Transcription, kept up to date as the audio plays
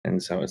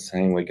so it's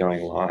saying we're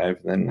going live.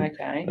 Then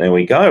Okay. There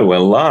we go. We're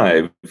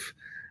live.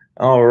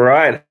 All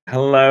right.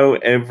 Hello,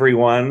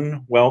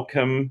 everyone.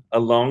 Welcome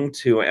along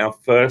to our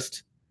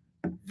first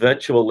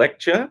virtual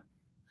lecture.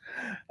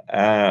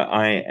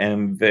 I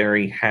am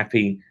very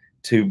happy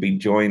to be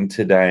joined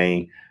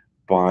today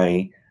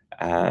by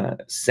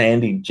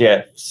Sandy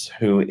Jeffs,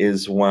 who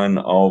is one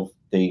of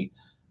the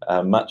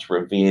much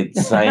revered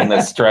SANE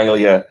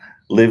Australia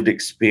lived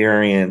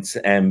experience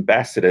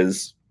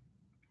ambassadors.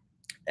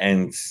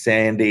 And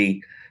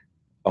Sandy,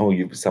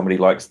 somebody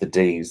likes the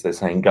D's. They're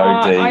saying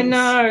go D's. I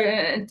know,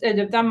 and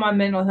they've done my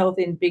mental health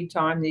in big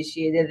time this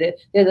year.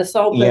 They're the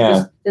sole purpose.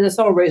 Yeah. They're the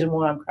sole reason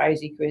why I'm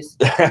crazy, Chris.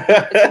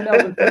 It's the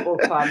Melbourne Football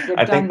Club.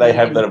 I think they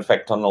have that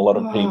effect on a lot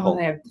of people.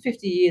 They have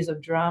 50 years of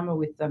drama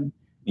with them.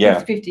 Yeah.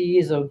 50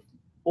 years of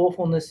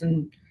awfulness,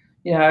 and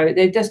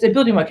they're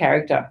building my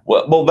character.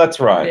 Well,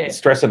 that's right. Yeah.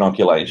 Stress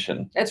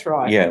inoculation. That's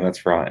right. Yeah,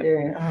 that's right.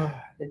 Yeah.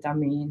 They've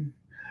done me in.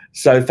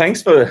 So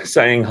thanks for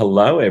saying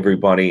hello,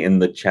 everybody in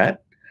the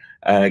chat.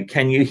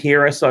 Can you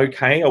hear us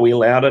okay? Are we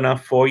loud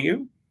enough for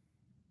you?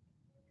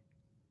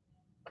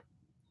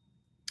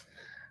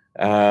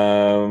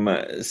 Okay,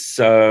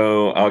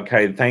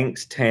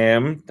 thanks,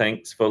 Tam.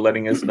 Thanks for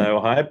letting us know.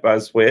 Hi,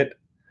 Buzzwit.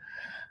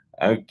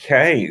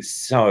 Okay,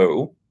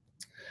 so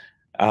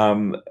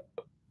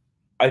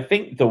I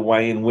think the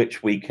way in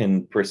which we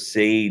can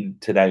proceed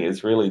today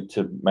is really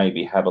to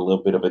maybe have a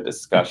little bit of a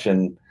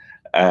discussion,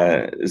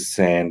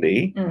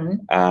 Sandy,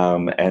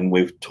 and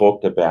we've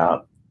talked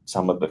about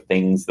some of the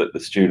things that the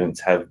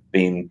students have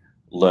been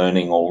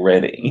learning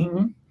already.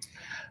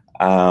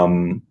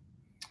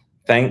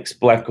 Thanks,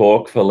 Black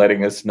Orc, for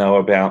letting us know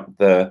about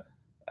the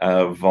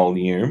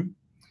volume.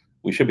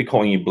 We should be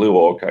calling you Blue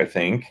Orc, I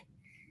think.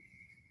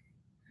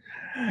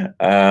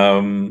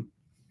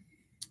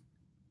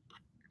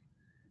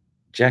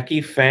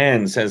 Jackie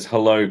Fan says,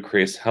 hello,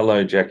 Chris.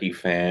 Hello, Jackie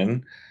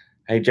Fan.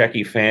 Hey,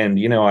 Jackie Fan,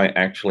 I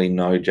actually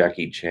know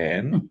Jackie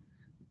Chan.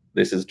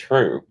 This is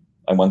true.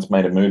 I once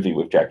made a movie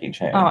with Jackie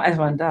Chan. Oh, as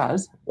one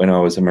does. When I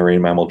was a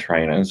marine mammal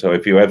trainer. So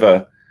if you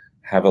ever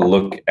have a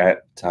look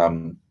at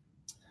the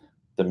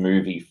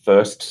movie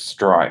First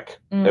Strike,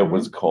 it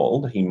was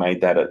called. He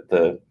made that at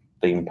the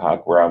theme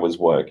park where I was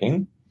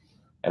working.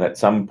 And at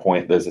some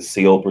point, there's a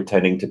seal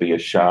pretending to be a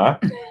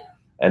shark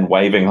and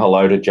waving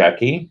hello to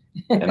Jackie.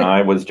 And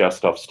I was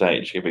just off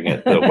stage giving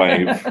it the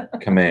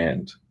wave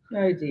command.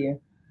 Oh, dear.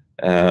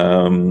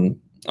 All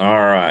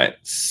right.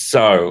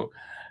 So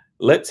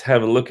let's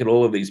have a look at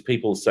all of these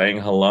people saying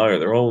hello.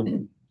 They're all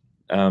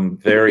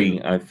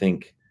very, I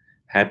think,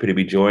 happy to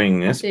be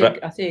joining us.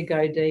 I see a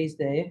go D's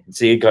there.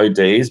 See a go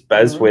D's.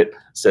 Bazwit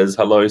says,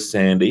 hello,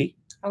 Sandy.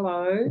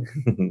 Hello.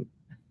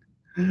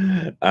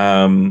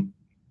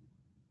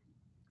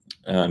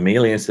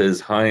 Amelia says,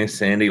 hi,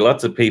 Sandy.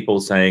 Lots of people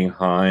saying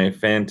hi.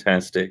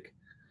 Fantastic.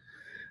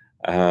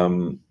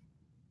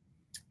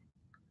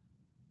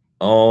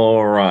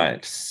 All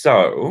right.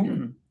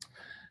 So,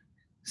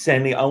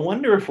 Sandy, I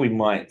wonder if we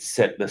might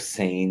set the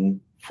scene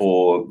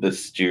for the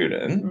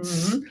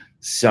students.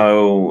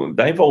 So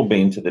they've all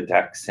been to the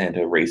DAC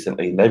Centre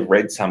recently, and they've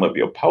read some of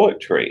your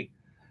poetry.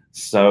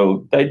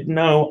 So they'd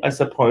know, I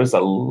suppose,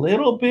 a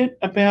little bit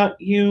about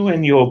you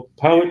and your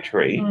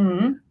poetry,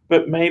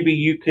 but maybe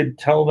you could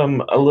tell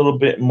them a little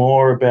bit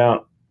more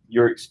about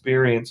your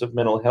experience of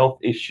mental health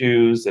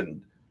issues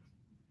and,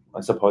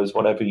 I suppose,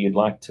 whatever you'd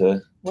like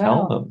to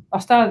tell them. I'll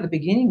start at the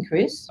beginning,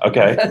 Chris.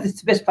 Okay.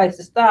 That's the best place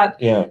to start.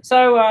 Yeah.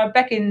 So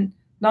back in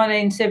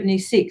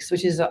 1976,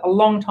 which is a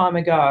long time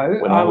ago.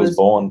 When I was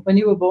born. When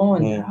you were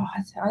born. Yeah. Oh,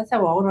 that's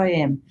how old I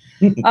am.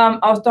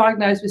 I was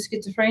diagnosed with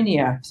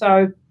schizophrenia.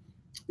 So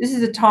this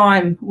is a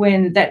time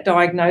when that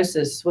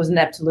diagnosis was an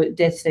absolute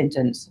death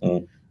sentence.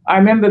 I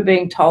remember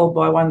being told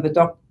by one of the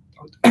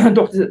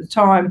doctors at the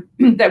time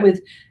that with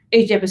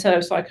each episode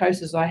of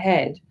psychosis I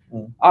had,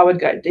 I would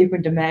go deeper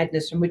into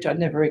madness from which I'd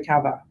never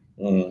recover.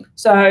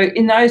 So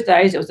in those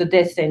days, it was a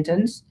death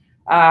sentence.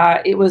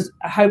 It was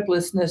a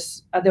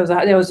hopelessness. There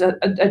was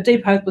a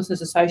deep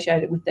hopelessness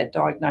associated with that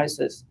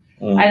diagnosis,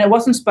 and it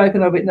wasn't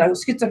spoken of.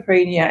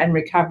 Schizophrenia and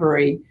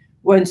recovery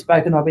weren't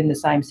spoken of in the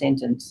same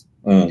sentence.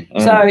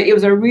 So it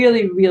was a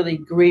really, really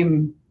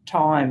grim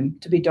time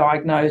to be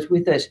diagnosed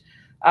with it.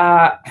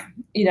 I'd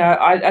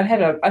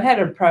had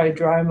a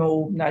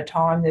prodromal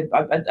time.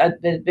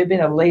 There'd been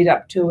a lead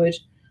up to it.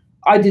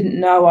 I didn't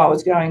know I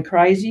was going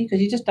crazy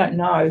because you just don't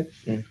know.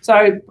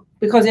 So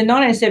because in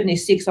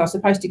 1976 I was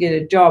supposed to get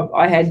a job.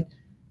 I had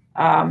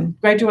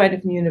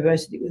graduated from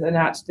university with an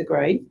arts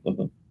degree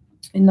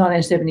in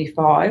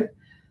 1975.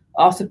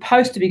 I was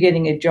supposed to be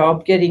getting a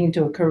job, getting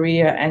into a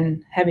career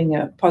and having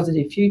a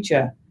positive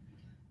future.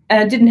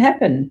 And it didn't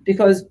happen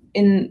because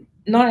in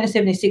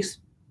 1976,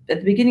 at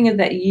the beginning of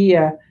that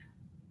year,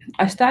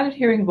 I started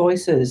hearing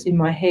voices in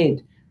my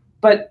head,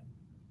 but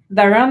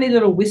they were only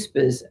little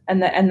whispers,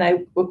 and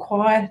they were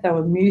quiet, they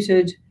were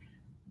muted.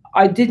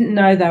 I didn't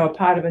know they were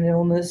part of an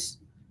illness.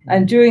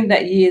 And during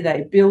that year,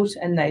 they built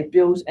and they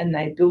built and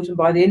they built. And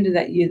by the end of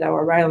that year, they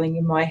were railing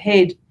in my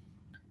head.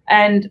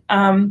 And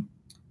I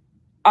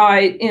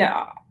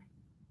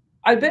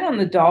I'd been on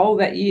the dole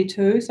that year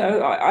too,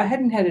 so I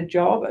hadn't had a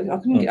job. I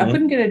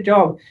couldn't get a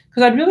job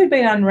because I'd really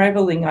been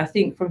unraveling, I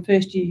think, from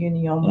first year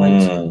uni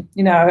onwards.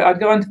 You know, I'd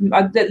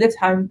left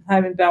home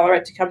in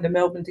Ballarat to come to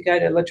Melbourne to go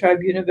to La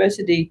Trobe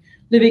University,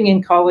 living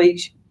in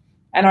college.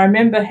 And I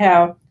remember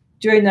how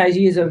during those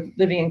years of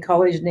living in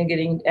college and then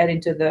getting out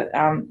into the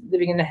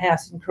living in a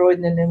house in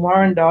Croydon and in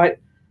Warrandyte,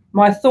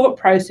 my thought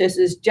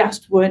processes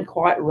just weren't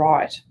quite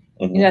right.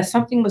 You know,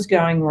 something was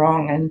going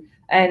wrong,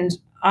 and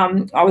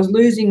I was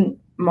losing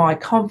my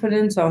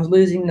confidence. I was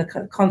losing the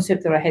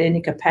concept that I had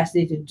any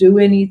capacity to do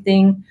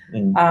anything.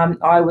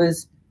 I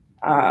was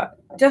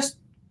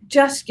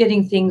just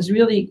getting things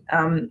really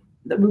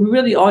that were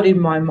really odd in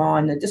my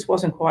mind. That just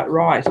wasn't quite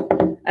right,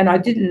 and I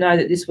didn't know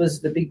that this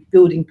was the big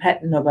building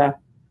pattern of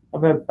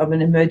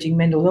an emerging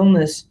mental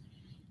illness.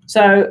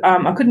 So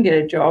I couldn't get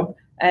a job,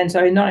 and so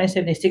in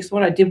 1976,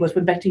 what I did was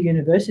went back to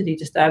university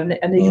to start an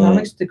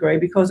economics degree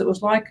because it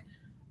was like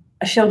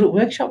a sheltered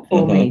workshop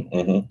for me.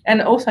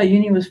 And also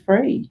uni was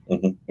free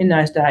in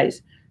those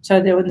days. So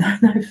there were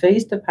no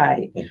fees to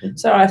pay.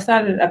 So I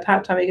started a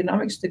part-time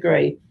economics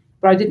degree,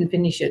 but I didn't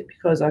finish it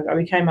because I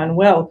became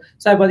unwell.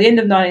 So by the end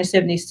of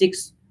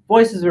 1976,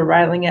 voices were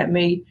railing at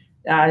me.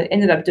 I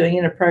ended up doing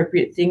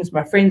inappropriate things.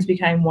 My friends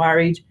became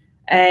worried.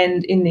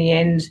 And in the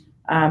end,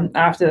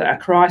 after a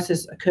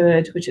crisis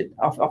occurred, which it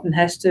often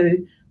has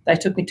to, they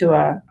took me to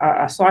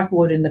a psych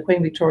ward in the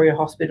Queen Victoria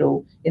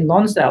Hospital in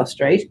Lonsdale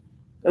Street.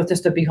 It was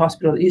just a big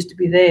hospital that used to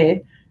be there,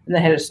 and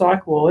they had a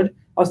psych ward.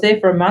 I was there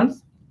for a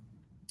month.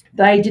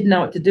 They didn't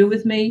know what to do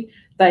with me.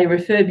 They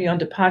referred me on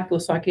to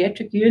Parkville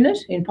Psychiatric Unit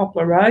in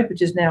Poplar Road,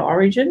 which is now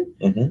Origin.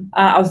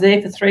 I was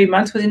there for 3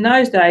 months because in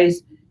those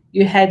days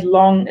you had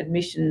long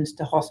admissions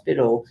to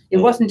hospital. It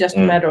wasn't just a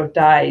matter of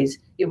days.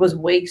 It was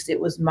weeks, it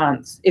was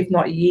months, if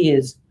not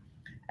years.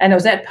 And it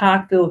was at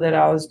Parkville that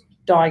I was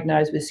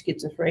diagnosed with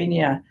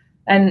schizophrenia.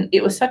 And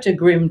it was such a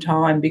grim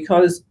time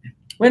because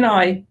when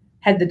I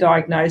had the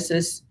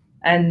diagnosis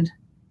and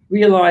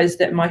realised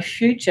that my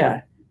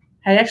future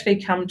had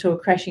actually come to a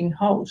crashing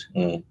halt.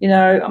 You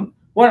know,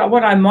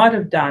 what I might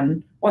have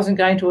done wasn't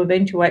going to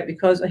eventuate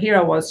because here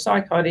I was,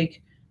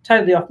 psychotic,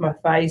 totally off my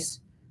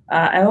face,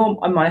 and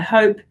my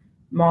hope,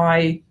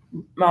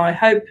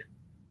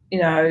 you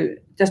know,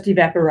 just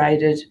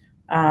evaporated.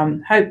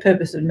 Hope,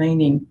 purpose, and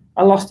meaning.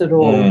 I lost it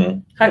all.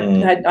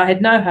 I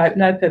had no hope,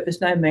 no purpose,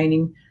 no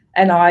meaning,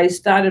 and I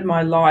started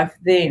my life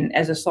then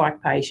as a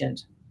psych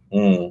patient.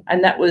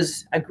 And that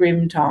was a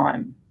grim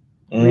time,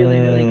 really,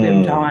 really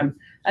grim time.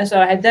 And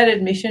so I had that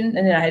admission,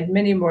 and then I had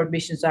many more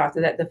admissions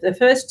after that. The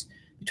first,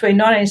 between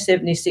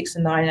 1976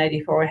 and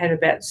 1984, I had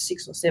about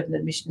 6 or 7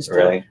 admissions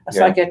to a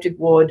psychiatric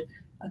ward.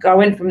 I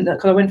went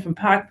from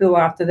Parkville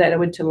after that. I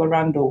went to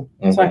Larundel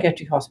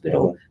Psychiatric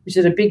Hospital, which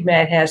is a big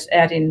madhouse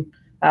out in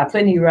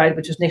Plenty Road,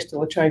 which was next to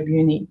La Trobe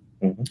Uni.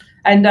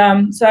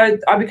 And so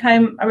I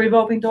became a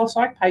revolving door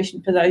psych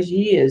patient for those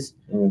years.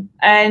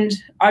 And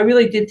I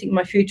really did think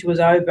my future was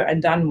over and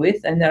done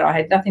with, and that I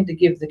had nothing to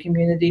give the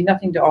community,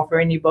 nothing to offer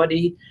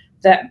anybody,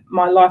 that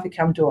my life had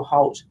come to a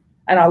halt.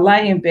 And I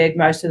lay in bed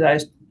for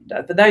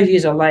those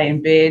years I lay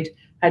in bed,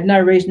 had no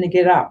reason to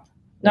get up,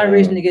 no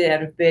reason to get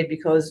out of bed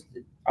because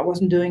I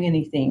wasn't doing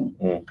anything.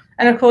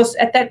 And of course,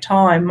 at that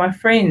time, my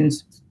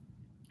friends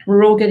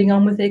were all getting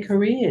on with their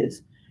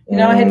careers. You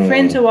know, I had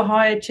friends who were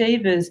high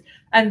achievers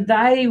and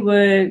they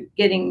were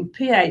getting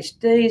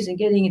PhDs and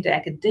getting into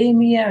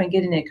academia and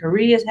getting their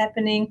careers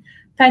happening.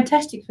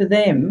 Fantastic for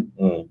them.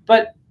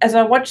 But as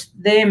I watched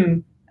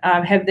them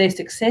have their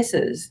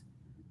successes,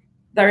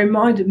 they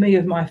reminded me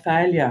of my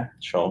failure.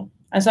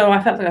 And so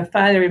I felt like a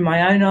failure in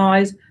my own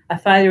eyes, a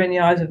failure in the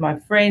eyes of my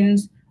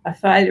friends, a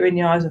failure in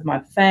the eyes of my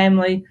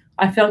family.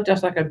 I felt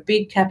just like a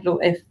big capital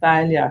F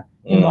failure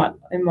in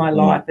my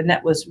life, and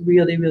that was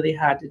really, really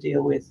hard to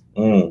deal with.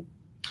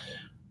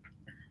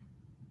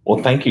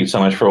 Well, thank you so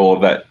much for all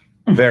of that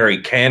very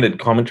candid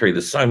commentary.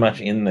 There's so much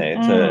in there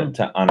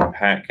to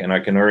unpack, and I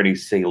can already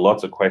see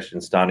lots of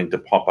questions starting to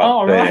pop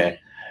up there.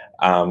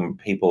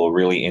 People are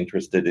really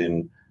interested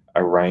in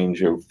a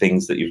range of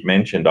things that you've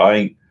mentioned.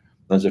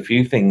 There's a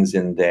few things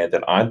in there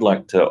that I'd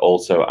like to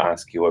also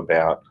ask you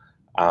about.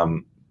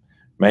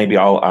 Maybe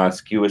I'll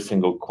ask you a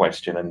single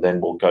question and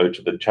then we'll go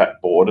to the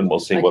chat board and we'll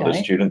see what the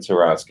students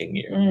are asking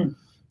you.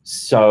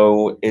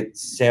 So it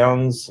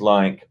sounds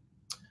like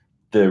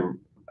the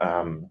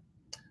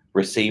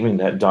receiving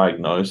that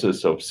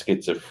diagnosis of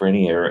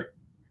schizophrenia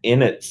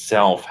in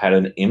itself had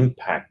an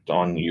impact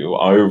on you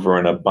over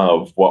and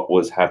above what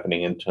was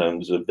happening in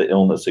terms of the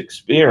illness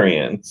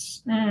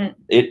experience.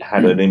 It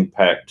had an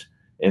impact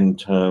in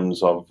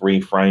terms of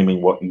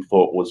reframing what you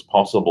thought was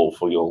possible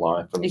for your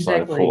life and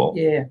so forth.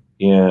 I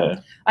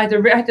had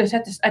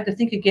to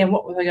think again,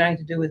 what was I going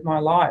to do with my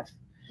life?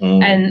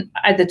 And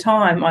at the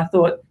time, I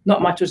thought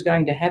not much was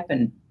going to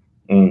happen.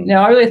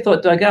 Now, I really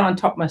thought, do I go on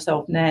top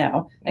myself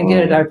now and get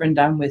it over and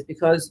done with?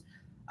 Because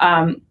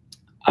I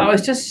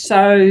was just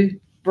so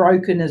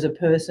broken as a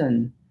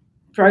person,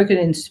 broken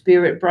in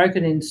spirit,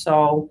 broken in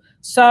soul,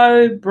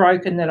 so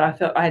broken that I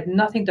felt I had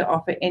nothing to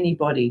offer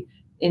anybody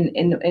in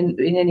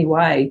any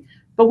way.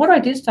 But what I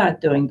did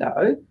start doing,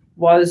 though,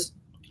 was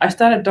I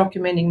started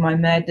documenting my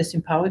madness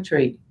in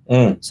poetry.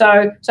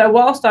 So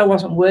whilst I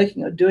wasn't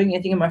working or doing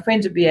anything, and my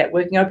friends would be out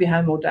working, I'd be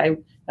home all day,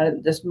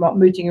 just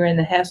mooching around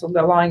the house or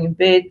lying in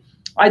bed,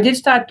 I did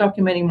start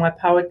documenting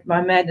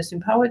my madness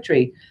in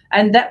poetry.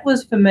 And that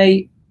was, for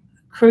me,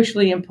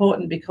 crucially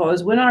important,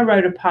 because when I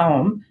wrote a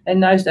poem, in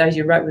those days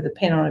you wrote with a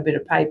pen on a bit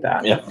of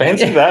paper. Yeah,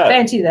 fancy that.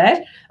 Fancy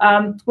that.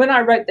 When I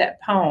wrote that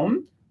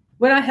poem,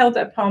 when I held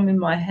that poem in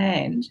my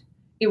hand,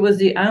 it was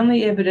the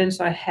only evidence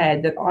I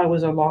had that I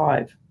was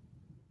alive.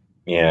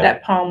 Yeah.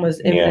 That poem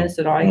was evidence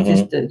that I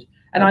existed.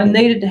 And I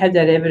needed to have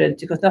that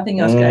evidence, because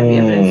nothing else gave me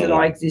evidence that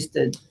I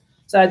existed.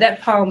 So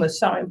that poem was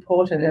so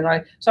important. And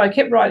I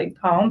kept writing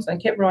poems and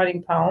kept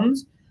writing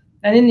poems.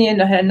 And in the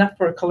end, I had enough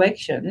for a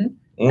collection.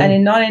 And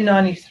in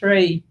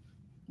 1993,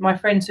 my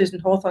friend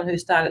Susan Hawthorne, who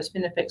started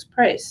Spinifex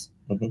Press,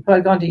 who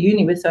I'd gone to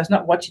uni with, so it's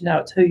not what you know,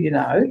 it's who you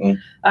know,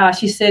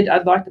 she said,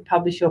 I'd like to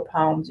publish your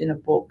poems in a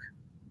book.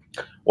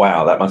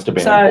 Wow, that must have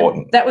been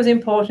important. That was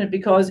important,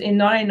 because in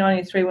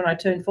 1993, when I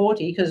turned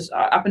 40, because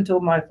up until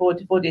my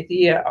 40th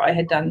year, I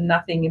had done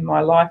nothing in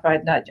my life. I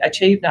had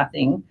achieved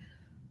nothing.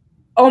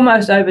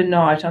 Almost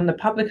overnight, on the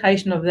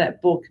publication of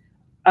that book,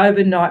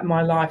 overnight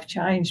my life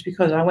changed,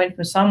 because I went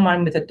from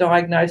someone with a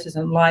diagnosis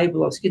and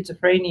label of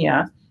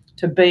schizophrenia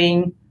to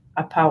being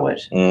a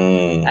poet.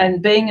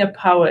 And being a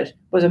poet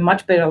was a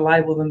much better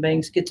label than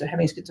being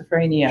having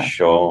schizophrenia.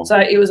 Sure. So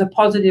it was a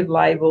positive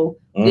label.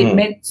 It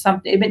meant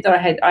something. It meant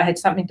that I had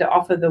something to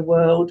offer the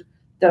world,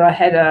 that I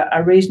had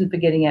a reason for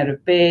getting out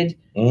of bed,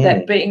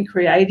 that being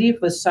creative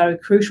was so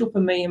crucial for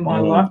me in my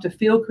life, to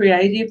feel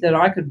creative, that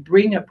I could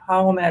bring a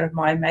poem out of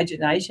my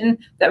imagination,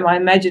 that my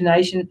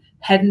imagination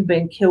hadn't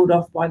been killed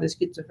off by the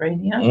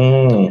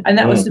schizophrenia. And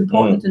that was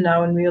important to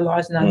know and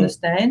realise and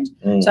understand.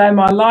 So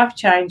my life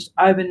changed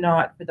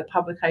overnight with the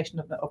publication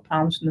of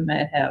poems from the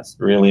Madhouse.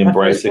 Really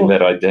embracing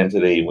that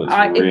identity was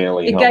really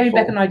helpful. It gave me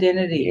back an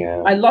identity.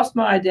 Yeah. I lost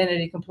my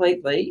identity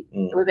completely.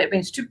 It had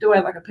been stripped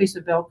away like a piece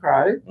of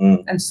Velcro,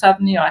 and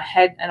suddenly I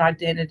had an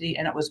identity,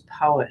 and it was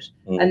poet.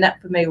 And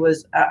that for me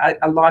was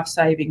a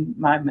life-saving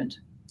moment.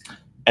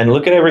 And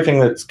look at everything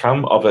that's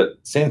come of it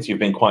since. You've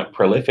been quite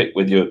prolific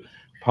with your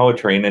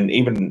poetry, and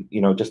even, you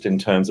know, just in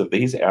terms of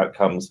these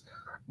outcomes,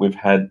 we've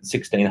had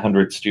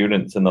 1,600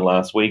 students in the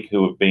last week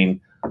who have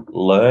been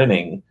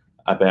learning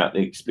about the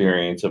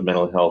experience of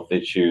mental health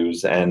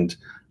issues, and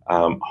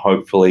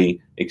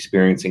hopefully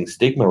experiencing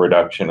stigma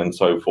reduction and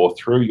so forth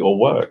through your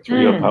work,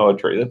 through your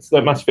poetry.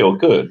 That must feel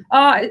good.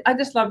 Oh, I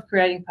just love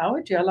creating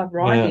poetry. I love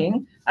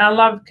writing. I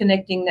love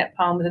connecting that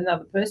poem with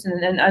another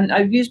person. And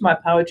I've used my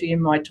poetry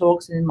in my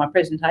talks and in my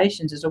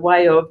presentations as a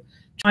way of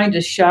trying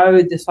to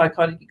show the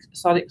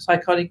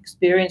psychotic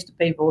experience to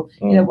people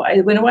in a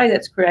way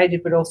that's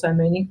creative but also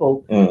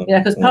meaningful. You know,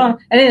 because and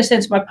in a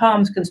sense, my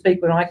poems can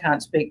speak when I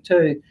can't speak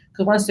too.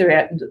 Because once they're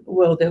out in the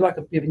world, they're like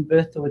giving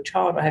birth to a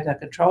child. I have no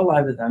control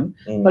over them,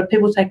 but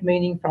people take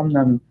meaning from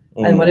them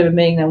and whatever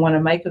meaning they want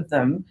to make of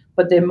them.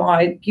 But they're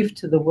my gift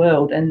to the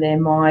world, and they're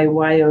my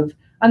way of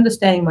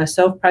understanding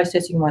myself,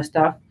 processing my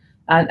stuff,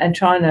 and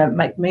trying to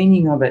make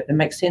meaning of it and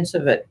make sense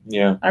of it.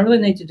 Yeah, I really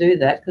need to do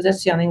that, because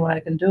that's the only way I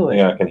can do it.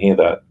 Yeah, I can hear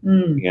that.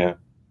 Yeah.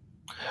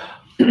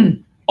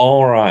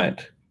 All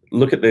right.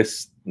 Look at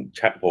this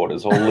chat board.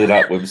 It's all lit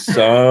up with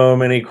so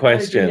many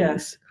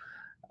questions.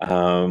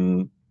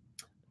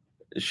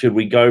 Should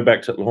we go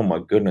back to, oh my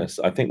goodness,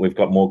 I think we've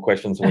got more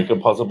questions than we could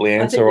possibly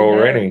answer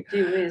already.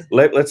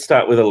 Let's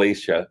start with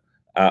Alicia.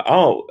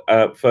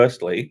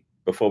 Firstly,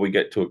 before we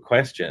get to a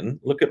question,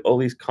 look at all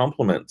these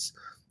compliments.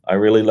 I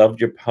really loved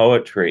your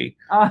poetry,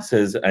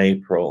 says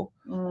April.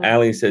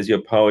 Ali says,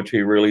 your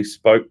poetry really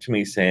spoke to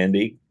me,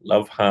 Sandy.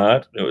 Love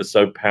heart. It was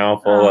so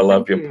powerful. I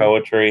loved your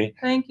poetry.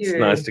 Thank you. It's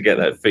nice to get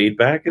that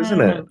feedback,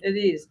 isn't it? It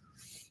is.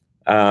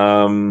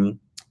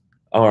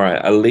 All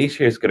right.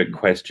 Alicia's got a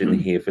question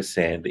here for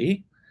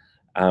Sandy.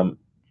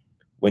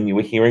 When you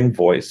were hearing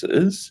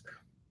voices,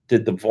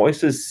 did the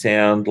voices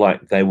sound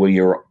like they were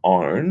your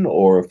own,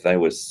 or if they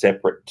were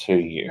separate to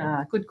you?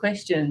 Good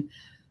question.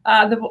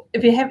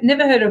 If you have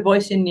never heard a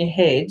voice in your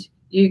head,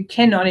 you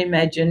cannot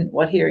imagine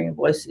what hearing a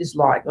voice is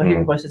like, or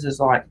hearing voices is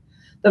like.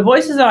 The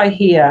voices I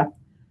hear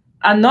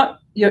are not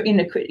your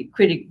inner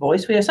critic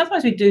voice.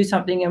 Sometimes we do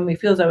something and we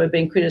feel as though we're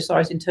being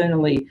criticised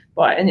internally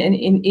by an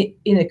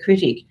inner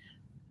critic.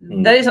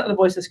 That is not the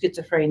voice of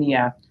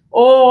schizophrenia.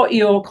 Or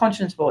your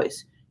conscience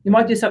voice. You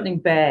might do something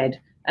bad,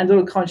 and the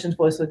little conscience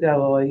voice will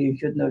go, "Oh, you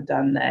shouldn't have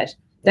done that."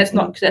 That's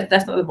not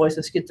the voice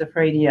of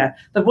schizophrenia.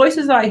 The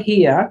voices I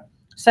hear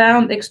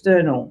sound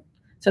external.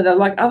 So they're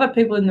like other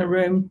people in the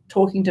room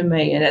talking to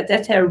me, and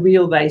that's how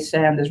real they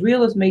sound, as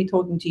real as me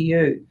talking to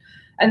you.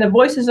 And the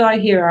voices I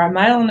hear are a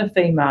male and a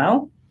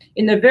female.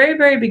 In the very,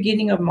 very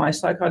beginning of my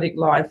psychotic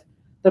life,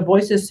 the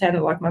voices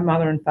sounded like my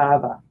mother and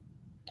father,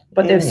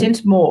 but they've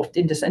since morphed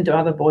into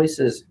other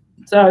voices.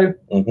 So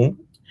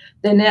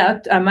They're now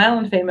a male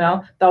and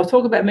female. They'll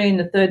talk about me in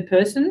the third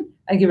person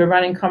and give a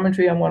running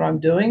commentary on what I'm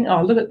doing.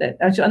 Oh, look at that.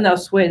 And they'll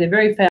swear. They're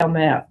very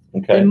foul-mouthed.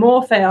 Okay. They're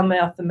more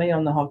foul-mouthed than me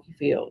on the hockey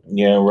field.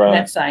 Yeah, right. And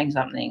that's saying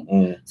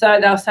something. So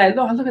they'll say,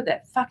 look at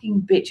that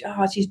fucking bitch.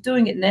 Oh, she's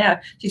doing it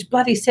now. She's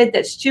bloody said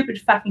that stupid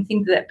fucking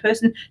thing to that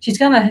person. She's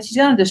gonna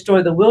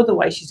destroy the world the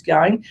way she's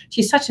going.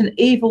 She's such an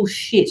evil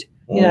shit,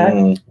 you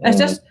know. It's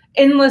just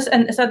endless.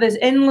 And so there's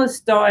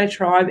endless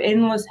diatribe,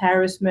 endless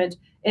harassment,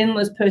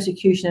 endless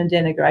persecution and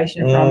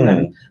denigration from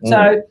them.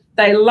 So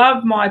they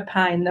love my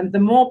pain. The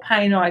more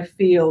pain I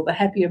feel, the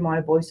happier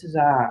my voices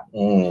are.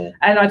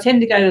 And I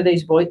tend to go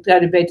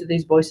to bed to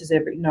these voices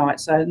every night.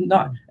 So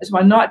it's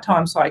my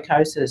nighttime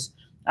psychosis.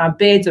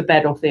 Bed's a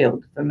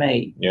battlefield for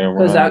me. Yeah, right.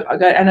 Because I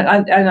go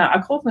and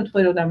I call them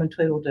Tweedledum and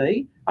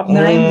Tweedledee. I've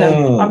named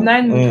them. I've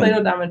named them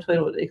Tweedledum and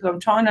Tweedledee because I'm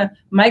trying to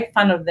make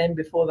fun of them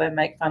before they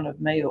make fun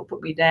of me or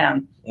put me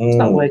down. It's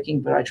not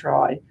working, but I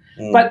try.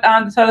 But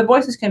so the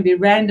voices can be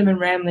random and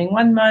rambling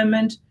one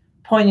moment,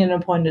 poignant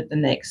and poignant the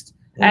next.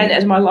 And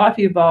as my life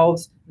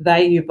evolves,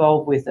 they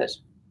evolve with it.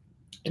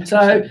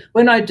 So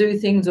when I do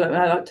things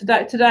like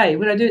today,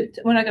 when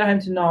I go home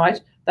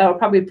tonight, they'll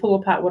probably pull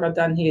apart what I've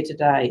done here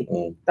today.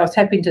 They'll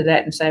tap into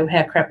that and say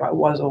how crap I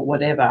was or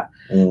whatever.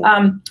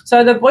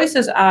 So the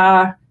voices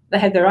they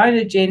have their own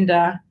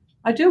agenda.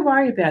 I do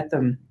worry about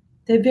them.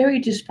 They're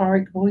very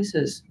dysphoric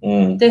voices.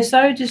 They're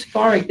so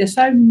dysphoric. They're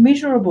so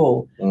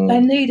miserable. They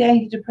need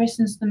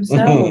antidepressants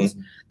themselves.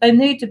 They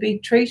need to be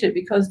treated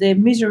because their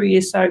misery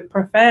is so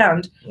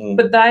profound,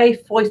 but they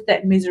foist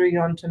that misery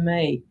onto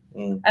me.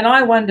 And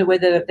I wonder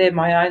whether they're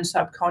my own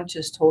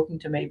subconscious talking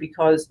to me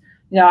because,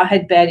 you know, I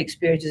had bad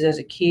experiences as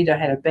a kid. I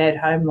had a bad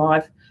home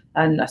life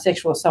and a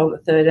sexual assault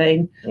at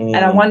 13. And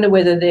I wonder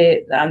whether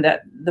they're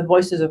that the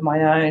voices of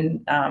my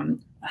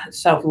own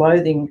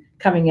self-loathing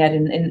coming out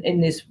in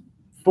this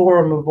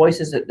forum of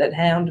voices that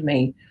hound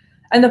me.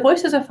 And the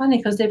voices are funny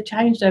because they've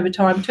changed over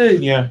time too.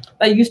 Yeah.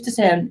 They used to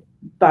sound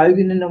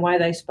bogan in the way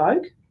they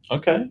spoke.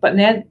 Okay. But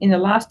now in the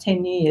last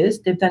 10 years,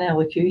 they've done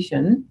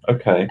elocution.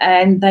 Okay.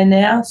 And they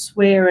now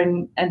swear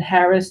and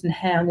harass and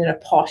hound in a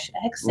posh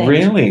accent.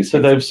 Really? So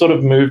they've sort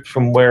of moved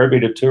from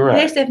Werribee to Toorak?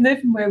 Yes, they've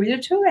moved from Werribee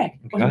to Toorak.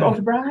 Okay. Or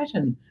to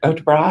Brighton. Oh,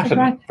 to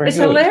Brighton. It's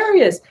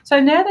hilarious. So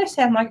now they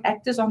sound like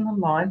actors on the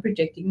line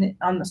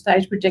on the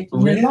stage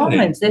projecting their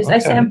lines. They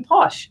sound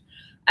posh.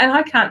 And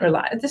I can't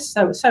relate. This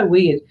is so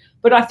weird.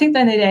 But I think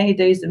they need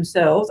anti-Ds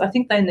themselves. I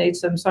think they need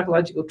some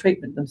psychological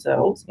treatment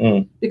themselves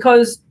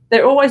because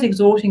they're always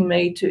exhorting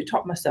me to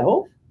top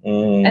myself.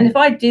 And if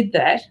I did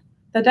that,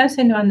 they don't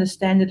seem to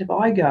understand that if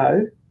I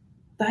go,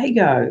 they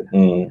go.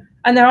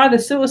 And they're either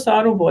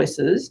suicidal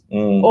voices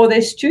or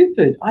they're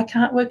stupid. I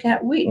can't work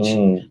out which.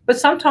 But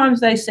sometimes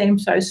they seem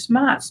so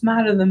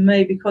smarter than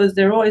me because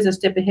they're always a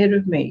step ahead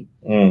of me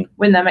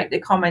when they make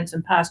their comments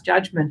and pass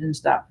judgment and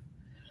stuff.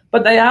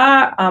 But they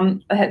are,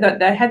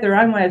 they had their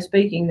own way of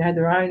speaking, they had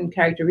their own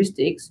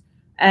characteristics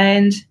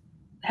and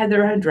had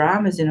their own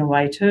dramas in a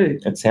way too.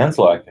 It sounds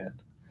like it.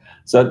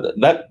 So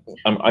that,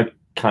 I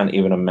can't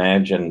even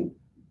imagine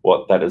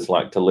what that is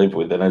like to live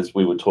with. And as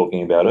we were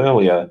talking about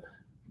earlier,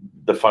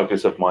 the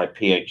focus of my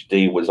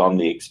PhD was on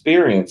the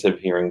experience of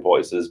hearing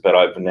voices, but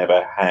I've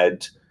never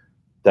had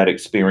that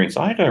experience.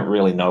 I don't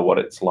really know what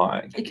it's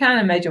like. You can't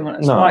imagine what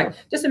it's like.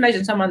 Just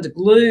imagine someone's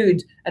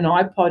glued an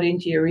iPod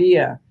into your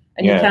ear.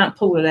 And you can't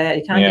pull it out,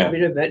 you can't get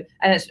rid of it,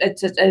 and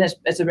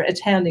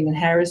it's hounding and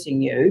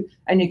harassing you,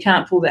 and you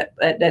can't pull that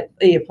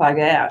earplug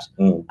out.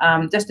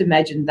 Just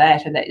imagine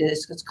that, and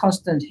it's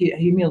constant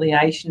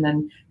humiliation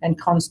and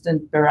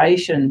constant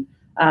beration,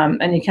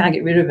 and you can't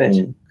get rid of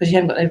it because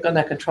you've got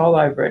no control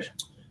over it.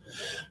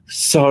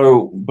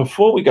 So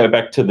before we go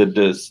back to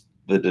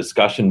the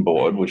discussion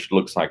board, which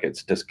looks like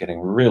it's just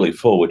getting really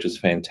full, which is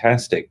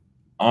fantastic,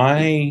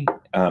 I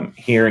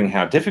hearing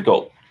how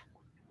difficult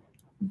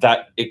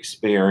that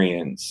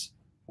experience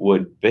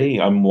would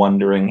be. I'm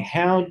wondering,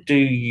 how do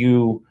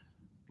you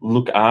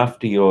look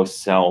after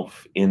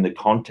yourself in the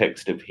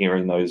context of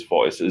hearing those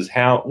voices?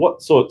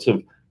 What sorts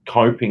of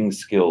coping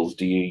skills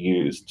do you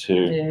use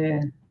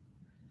to?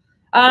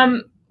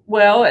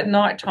 Well, at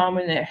night time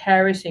when they're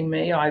harassing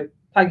me, I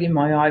plug in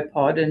my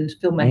iPod and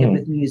fill my head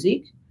with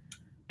music.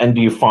 And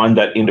do you find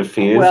that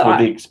interferes with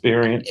the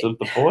experience of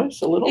the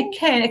voice a little? It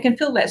can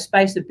fill that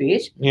space a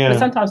bit. Yeah. But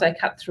sometimes they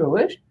cut through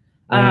it.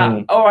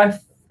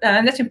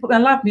 And that's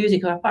important. I love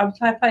music.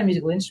 I play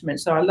musical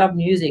instruments, so I love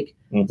music.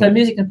 So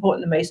music is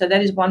important to me. So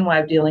that is one way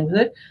of dealing with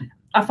it.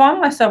 I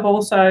find myself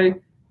also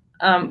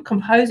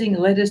composing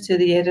letters to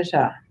the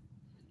editor.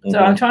 So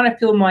I'm trying to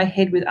fill my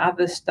head with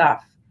other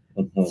stuff.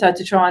 So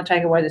to try and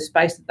take away the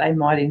space that they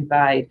might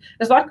invade.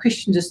 It's like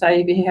Christians to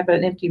say, if you have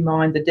an empty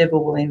mind, the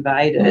devil will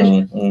invade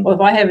it. Or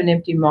if I have an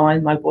empty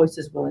mind, my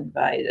voices will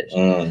invade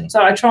it.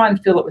 So I try and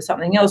fill it with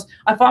something else.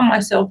 I find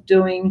myself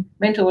doing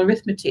mental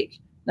arithmetic.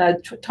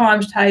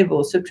 Times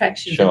tables,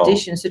 subtractions,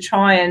 additions, to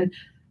try and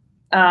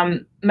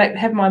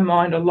have my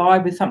mind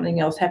alive with something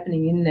else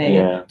happening in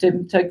there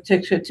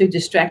to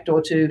distract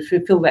or to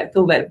fill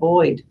that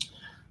void.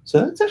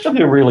 So that's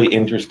actually a really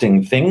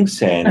interesting thing,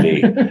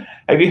 Sandy.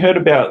 Have you heard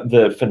about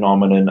the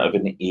phenomenon of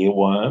an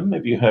earworm?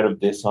 Have you heard of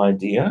this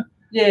idea?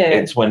 Yeah.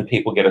 It's when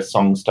people get a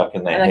song stuck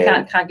in their and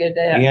head. they can't get it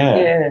out. Yeah.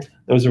 Yeah.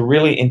 There was a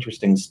really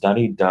interesting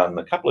study done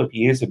a couple of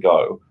years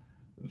ago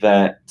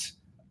that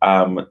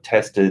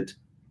tested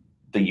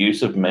the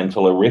use of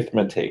mental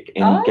arithmetic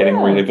in getting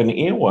rid of an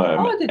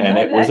earworm, and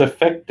it was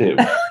effective.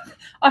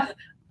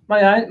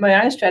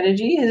 My own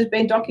strategy has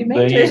been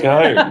documented. There you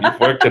go. You've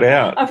worked it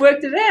out. I've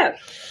worked it out.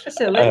 That's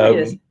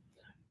hilarious.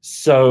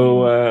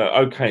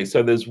 Okay, so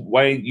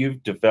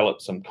you've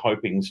developed some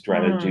coping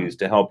strategies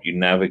to help you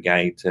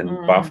navigate and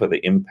buffer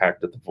the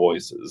impact of the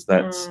voices.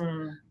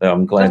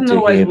 I'm glad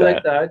to hear that. Doesn't always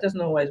work though. It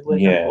doesn't always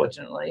work,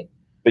 unfortunately.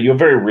 But you're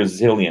very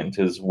resilient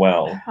as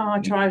well. Oh, I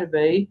try to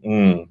be.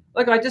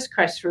 Like I just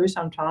crash through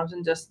sometimes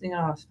and just think,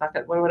 oh, fuck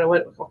it.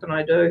 What can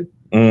I do?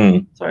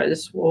 Sorry, I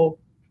just swore.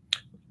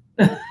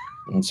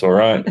 That's all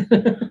right.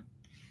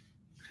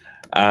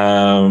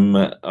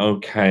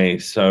 Okay,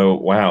 so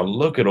wow,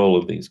 look at all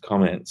of these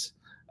comments.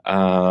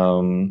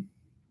 Wow,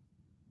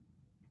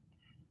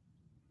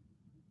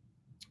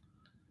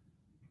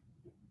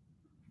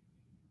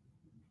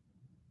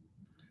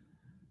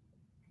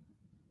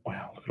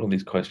 look at all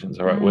these questions.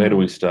 All right, where do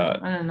we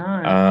start? I don't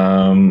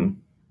know.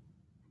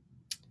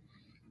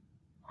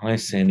 Hi,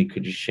 Sandy.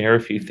 Could you share a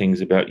few things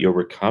about your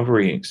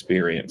recovery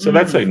experience? So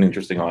that's an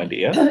interesting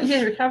idea.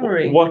 Yeah,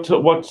 recovery. What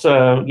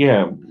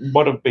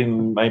have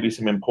been maybe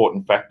some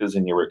important factors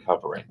in your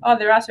recovery? Oh,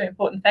 there are some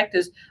important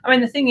factors. I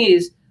mean, the thing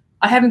is,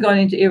 I haven't gone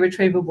into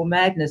irretrievable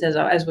madness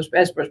as was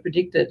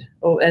predicted,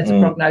 or as the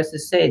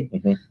prognosis said.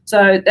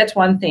 So that's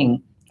one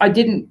thing. I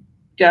didn't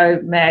go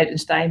mad and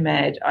stay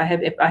mad. I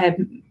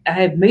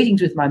have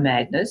meetings with my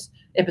madness,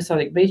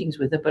 episodic meetings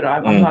with it, but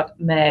I'm not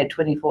mad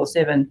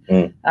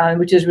 24/7,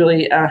 which is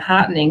really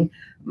heartening.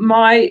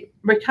 My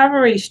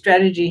recovery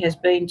strategy has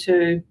been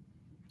to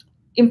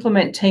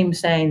implement Team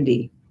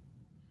Sandy.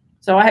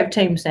 So I have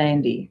Team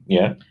Sandy.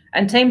 Yeah.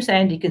 And Team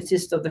Sandy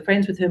consists of the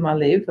friends with whom I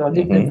live. I've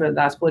lived with them for the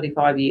last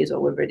 45 years,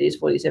 or whatever it is,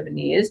 47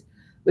 years.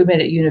 We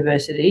met at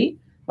university,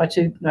 my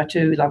two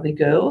lovely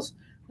girls.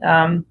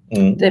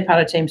 They're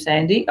part of Team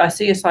Sandy. I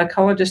see a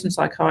psychologist and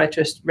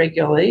psychiatrist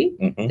regularly.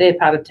 They're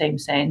part of Team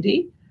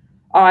Sandy.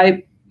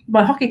 My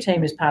hockey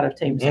team is part of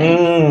Team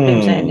Sandy.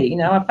 Team Sandy. You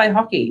know, I play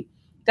hockey.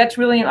 That's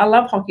really, I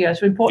love hockey.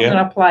 It's important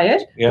that I play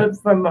it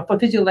for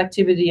physical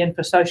activity and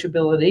for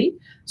sociability.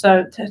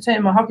 So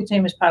my hockey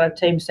team is part of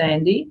Team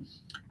Sandy.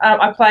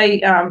 I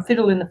play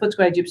fiddle in the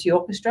Footscray Gypsy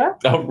Orchestra.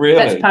 Oh, really?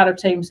 That's part of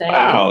Team Sandy.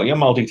 Wow, you're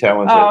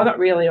multi-talented. Oh, not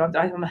really. I'm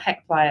a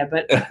hack player,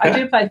 but I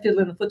do play fiddle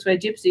in the Footscray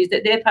Gypsies.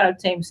 They're part of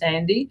Team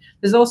Sandy.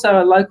 There's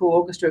also a local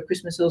orchestra at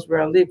Christmas Hills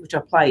where I live, which I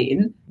play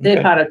in.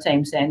 They're part of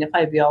Team Sandy. I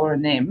play viola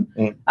in them.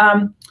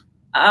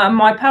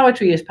 My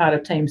poetry is part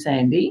of Team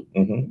Sandy,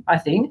 I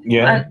think.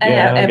 Yeah,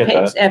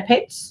 and our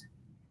pets.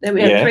 We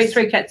have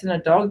three cats and a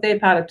dog. They're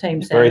part of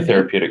Team Sandy. Very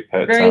therapeutic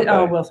pets, aren't they?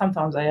 Oh, well,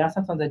 sometimes they are.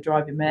 Sometimes they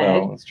drive you mad.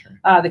 Well, that's true.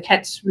 The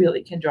cats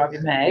really can drive you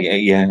mad.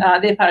 Yeah.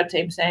 They're part of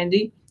Team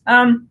Sandy.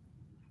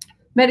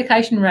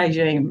 Medication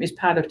regime is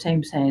part of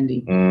Team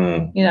Sandy.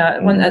 You know,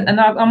 and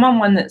I'm on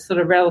one that's sort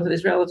of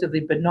relatively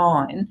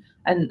benign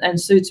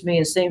and suits me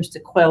and seems to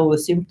quell the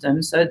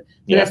symptoms. So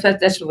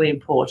that's really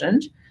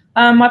important.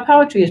 My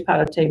poetry is part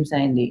of Team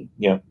Sandy.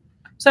 Yeah.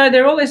 So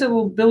there are all these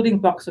little building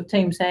blocks of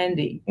Team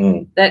Sandy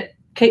that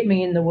keep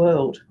me in the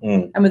world.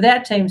 And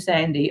without Team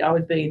Sandy, I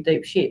would be in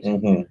deep shit.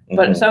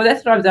 But so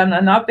that's what I've done,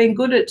 and I've been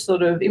good at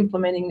sort of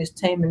implementing this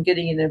team and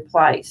getting it in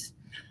place,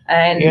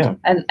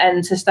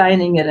 and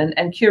sustaining it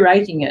and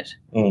curating it.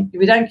 If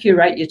you don't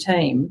curate your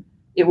team,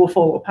 it will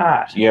fall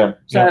apart.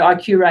 So I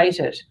curate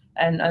it,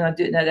 and I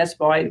do. Now that's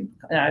by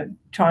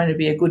trying to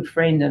be a good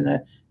friend and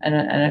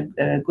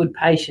a good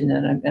patient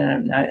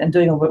and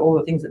doing all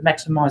the things that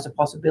maximise the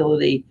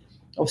possibility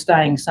of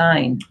staying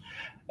sane.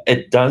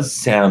 It does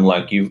sound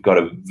like you've got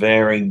a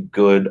very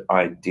good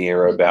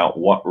idea about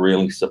what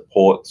really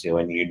supports you,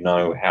 and you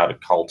know how to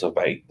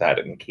cultivate that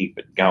and keep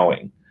it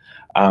going.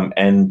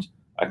 And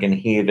I can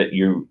hear that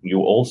you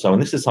also, and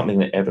this is something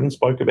that Evan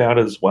spoke about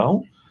as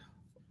well,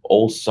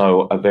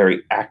 also are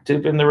very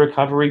active in the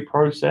recovery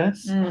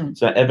process.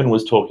 So Evan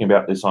was talking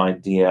about this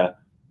idea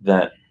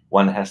that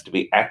one has to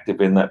be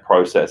active in that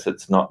process.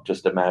 It's not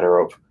just a matter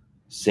of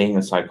seeing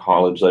a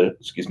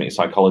psychologist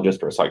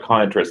or a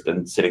psychiatrist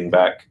and sitting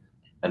back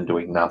and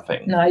doing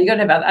nothing. No, you got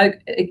to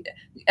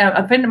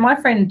have my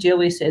friend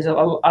Julie says a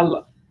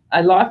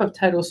life of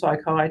total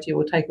psychiatry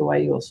will take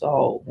away your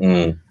soul.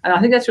 And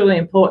I think that's really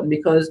important,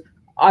 because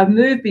I've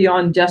moved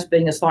beyond just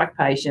being a psych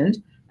patient,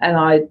 and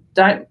I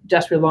don't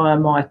just rely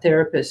on my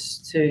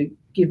therapist to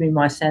give me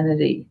my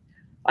sanity.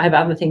 I have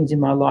other things in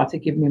my life that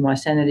give me my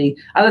sanity,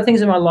 other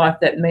things in my life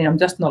that mean I'm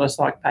just not a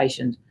psych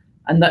patient.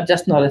 and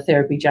not a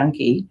therapy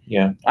junkie.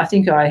 Yeah. I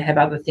think I have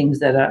other things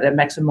that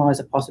maximise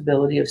the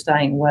possibility of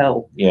staying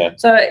well. Yeah.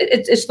 So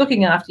it's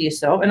looking after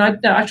yourself, and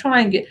I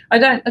try and get.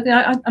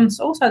 I'm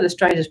also the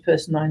straightest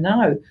person I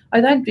know.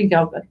 I don't drink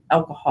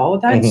alcohol.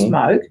 I don't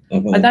smoke.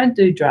 I don't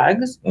do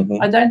drugs.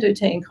 I don't do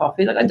tea and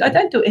coffee. Like I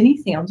don't do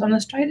anything. I'm the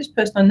straightest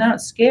person I know.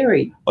 It's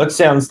scary. Well, it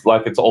sounds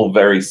like it's all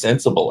very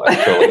sensible,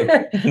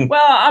 actually.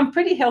 Well, I'm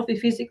pretty healthy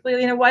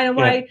physically in a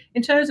way.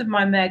 In terms of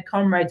my mad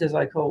comrades, as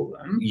I call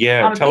them.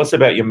 Yeah, tell us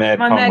about your mad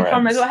comrades. Mad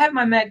comrades. Well, I have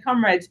my mad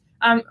comrades.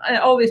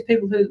 All these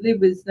people who live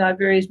with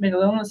various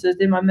mental illnesses,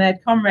 they're my mad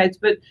comrades,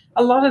 but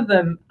a lot of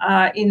them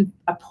are in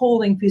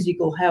appalling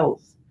physical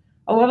health.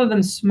 A lot of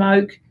them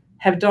smoke,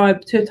 have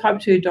type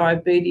 2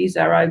 diabetes,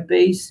 are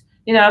obese.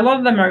 You know, a lot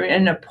of them are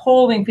in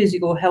appalling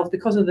physical health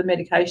because of the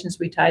medications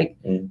we take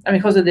and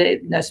because of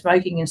their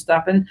smoking and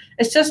stuff. And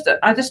it's just,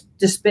 I just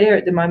despair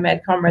at my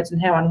mad comrades and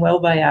how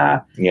unwell they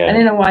are. Yeah. And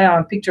in a way,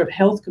 I'm a picture of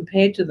health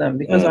compared to them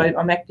because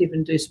I'm active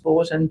and do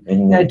sport and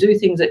do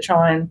things that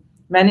try and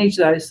manage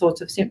those sorts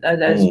of symptoms,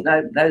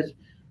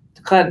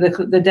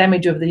 the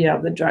damage of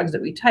the drugs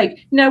that we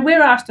take. You know,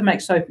 we're asked to make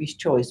Sophie's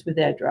choice with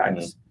our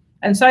drugs.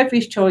 And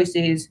Sophie's choice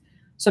is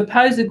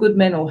suppose a good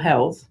mental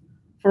health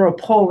for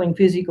appalling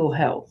physical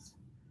health.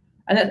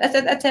 And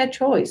that's our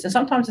choice. And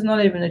sometimes it's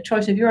not even a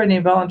choice. If you're an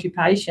involuntary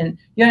patient,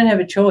 you don't have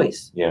a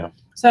choice. Yeah.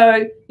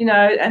 So, you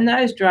know, and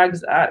those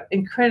drugs are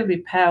incredibly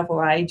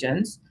powerful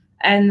agents,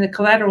 and the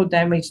collateral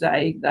damage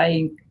they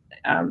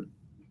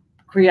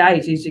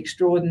create is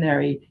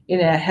extraordinary in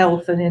our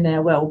health and in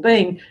our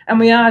well-being. And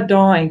we are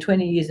dying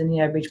 20 years in the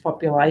average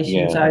population.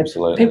 Yeah, so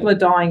absolutely. People are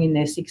dying in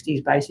their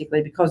 60s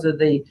basically because of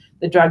the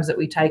drugs that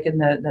we take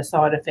and the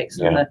side effects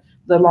and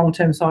the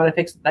long-term side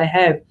effects that they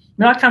have. I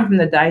mean, I come from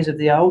the days of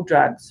the old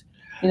drugs.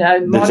 You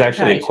know, there's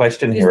actually a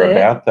question here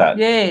about that.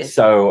 Yes.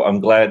 So I'm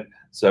glad.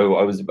 So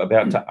I was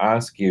about to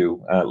ask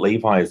you,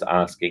 Levi is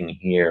asking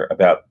here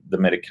about the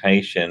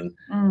medication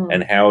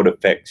and how it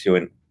affects you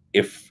and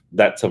if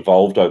that's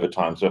evolved over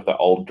time. So if the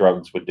old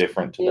drugs were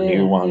different to the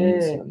new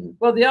ones. Yeah.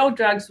 Well, the old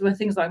drugs were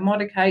things like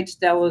Modicate,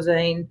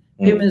 Stelazine,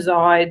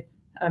 Pimazide,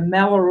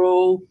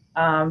 Malaril,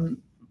 and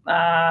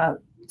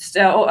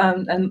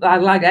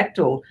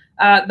Lagactil.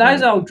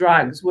 Those old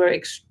drugs were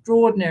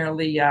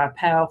extraordinarily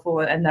powerful,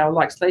 and they were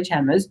like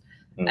sledgehammers.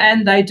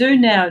 And they do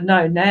now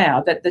know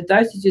that the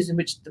dosages in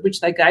which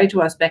they gave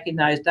to us back in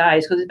those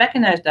days, because back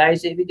in those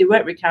days, if you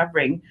weren't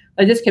recovering,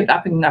 they just kept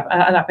upping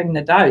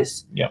the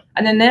dose. Yeah.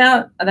 And then they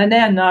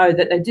now know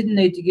that they didn't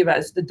need to give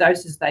us the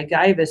doses they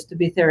gave us to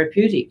be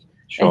therapeutic.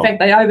 Sure. In fact,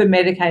 they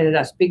over-medicated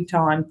us big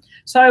time.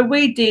 So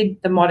we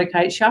did the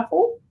Modicate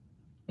shuffle.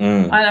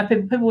 I know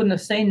people wouldn't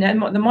have seen that.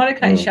 The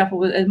Modicate shuffle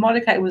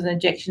Modicate was an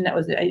injection that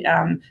was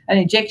an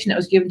injection that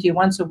was given to you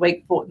once a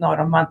week, fortnight,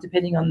 or month,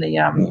 depending on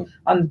the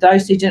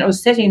dosage, and it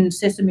was set in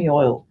sesame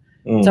oil,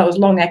 so it was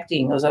long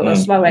acting. It was a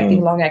slow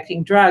acting, long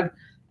acting drug,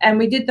 and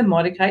we did the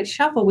Modicate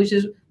shuffle, which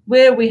is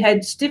where we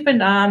had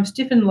stiffened arms,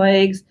 stiffened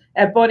legs,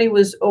 our body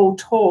was all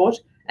taut,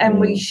 and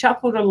we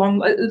shuffled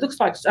along. It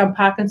looks like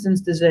Parkinson's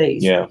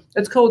disease. Yeah,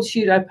 it's called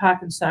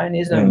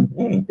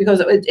pseudo-Parkinsonism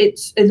because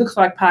it looks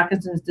like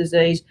Parkinson's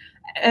disease.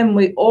 And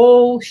we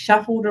all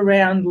shuffled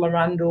around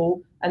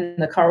Larundel and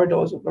the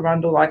corridors of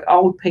Larundel like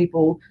old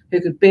people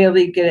who could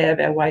barely get out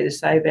of our way to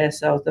save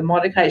ourselves. The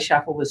Modicate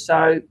shuffle was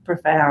so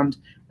profound,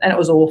 and it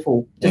was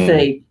awful to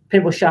see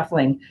people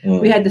shuffling.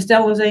 We had the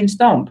Stelazine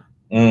stomp,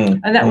 and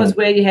that was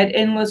where you had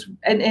endless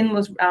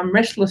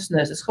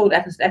restlessness. It's called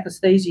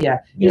akathisia,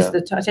 is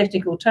the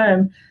technical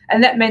term,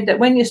 and that meant that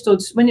when you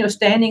were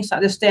standing,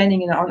 just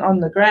standing on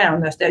the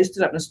ground, you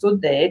stood up and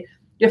stood there.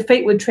 Your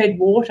feet would tread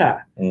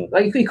water.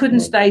 Like you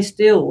couldn't stay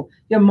still.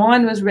 Your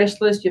mind was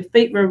restless. Your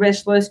feet were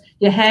restless.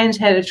 Your hands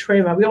had a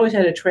tremor. We always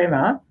had a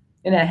tremor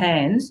in our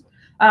hands.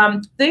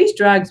 These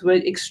drugs were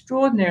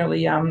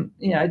extraordinarily,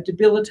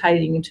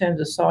 debilitating in terms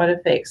of side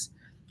effects,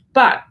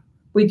 but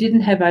we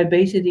didn't have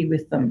obesity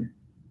with them.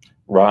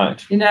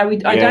 Right. You know,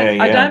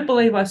 I don't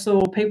believe I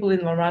saw people in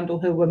Larundel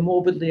who were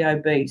morbidly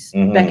obese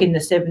back in the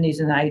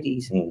 70s and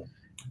 80s.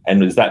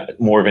 And is that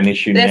more of an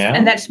issue now?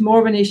 And that's more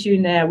of an issue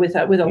now with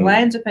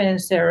olanzapine and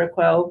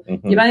Seroquel.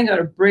 You've only got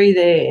to breathe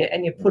air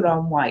and you put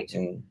on weight.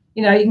 You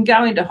know, you can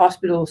go into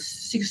hospital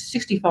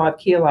 65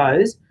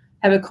 kilos,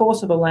 have a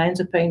course of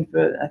olanzapine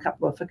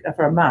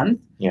for a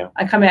month,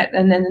 and come out,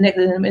 and then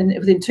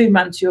within 2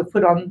 months you'll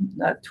put on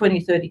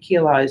 20, 30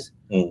 kilos.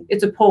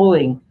 It's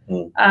appalling.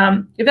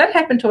 If that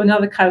happened to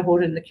another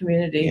cohort in the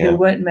community who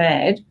weren't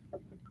mad,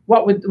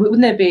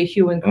 wouldn't there be a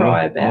hue and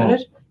cry about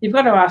it? You've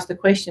got to ask the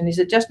question, is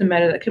it just a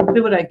matter that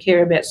people don't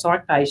care about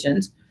psych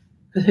patients?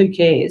 Because who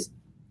cares?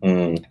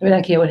 We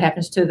don't care what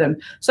happens to them.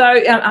 So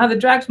are the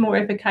drugs more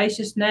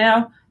efficacious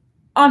now?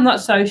 I'm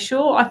not so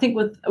sure. I think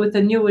with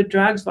the newer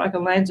drugs like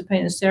olanzapine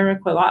and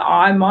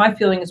Seroquel, my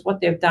feeling is what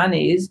they've done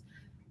is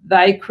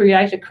they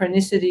create a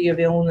chronicity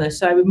of illness.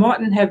 So we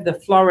mightn't have the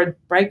florid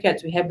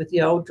breakouts we had with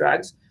the old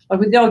drugs.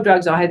 Like with the old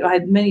drugs, I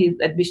had many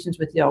admissions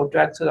with the old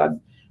drugs, so I'd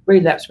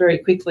relapse very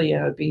quickly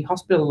and I'd be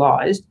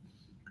hospitalised.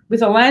 With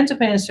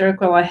olanzapine and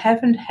Seroquel, I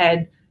haven't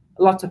had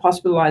lots of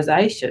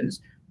hospitalisations,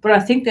 But I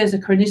think there's a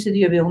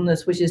chronicity of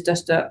illness, which is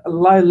just a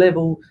low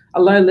level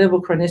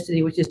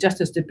chronicity, which is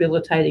just as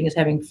debilitating as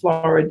having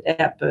florid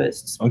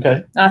outbursts.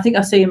 Okay. And I think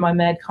I see in my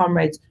mad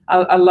comrades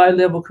a low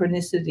level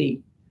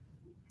chronicity.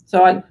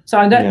 So I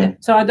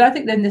don't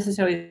think they've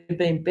necessarily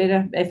been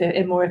better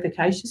and more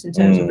efficacious in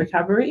terms of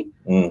recovery.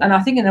 And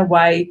I think in a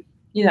way,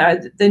 you know,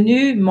 the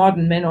new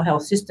modern mental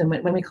health system,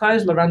 when we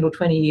closed Larundel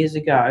 20 years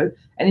ago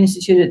and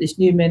instituted this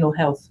new mental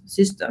health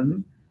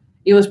system,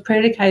 it was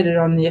predicated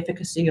on the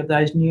efficacy of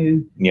those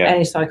new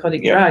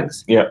antipsychotic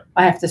drugs. Yeah,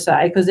 I have to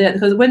say,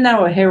 because when they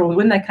were heralded,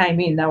 when they came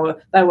in,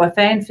 they were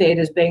fanfared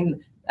as being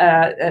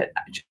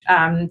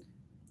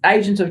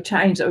agents of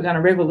change that were going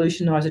to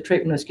revolutionise the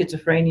treatment of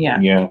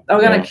schizophrenia. Yeah, they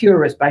were going to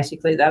cure us,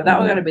 basically. They were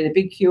going to be the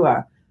big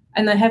cure,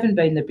 and they haven't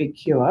been the big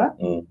cure.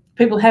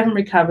 People haven't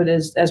recovered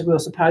as we were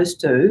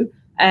supposed to.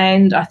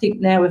 And I think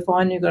now we're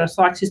finding we've got a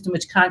psych system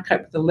which can't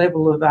cope with the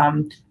level of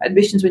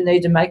admissions we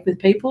need to make with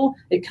people.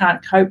 It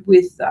can't cope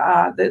with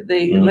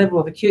the level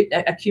of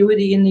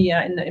acuity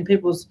in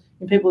people's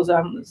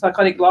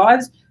psychotic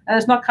lives, and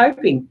it's not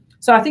coping.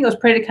 So I think it was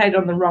predicated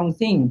on the wrong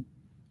thing.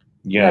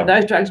 Yeah,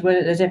 those drugs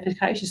weren't as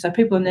efficacious. So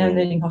people are now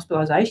needing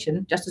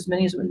hospitalisation, just as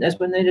many as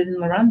were needed in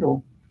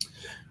Larundel.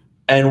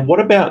 And what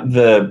about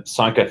the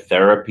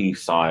psychotherapy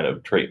side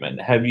of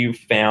treatment? Have you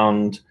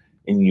found,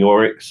 in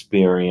your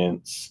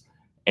experience,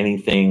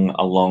 anything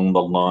along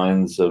the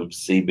lines of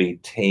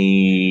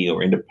CBT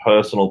or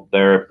interpersonal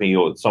therapy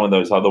or some of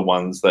those other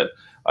ones that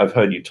I've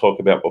heard you talk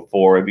about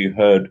before? Have you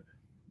heard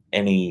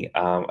any,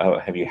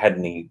 have you had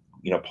any,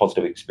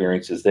 positive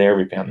experiences there? Have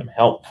you found them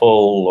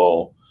helpful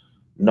or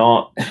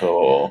not?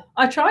 Or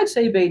I tried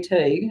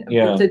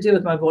CBT to deal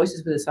with my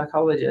voices with a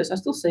psychologist. I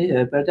still see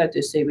her, but I don't do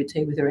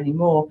CBT with her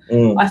anymore.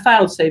 I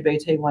failed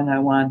CBT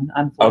 101,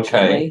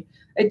 unfortunately. Okay.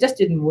 It just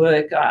didn't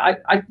work.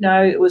 I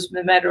know it was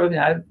a matter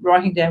of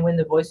writing down when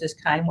the voices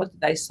came. What did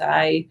they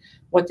say?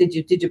 What did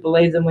you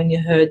believe them when you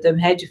heard them?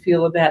 How'd you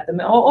feel about them?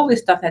 All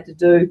this stuff had to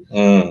do.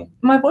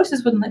 My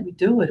voices wouldn't let me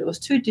do it. It was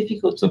too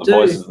difficult to do. So the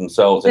voices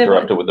themselves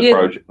interrupted with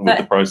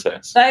the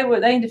process.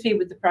 They interfered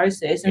with the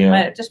process and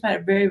made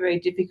it very, very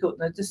difficult,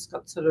 and it just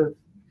got sort of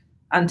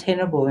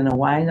untenable in a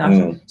way.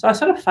 So I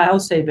sort of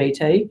failed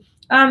CBT.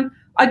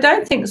 I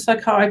don't think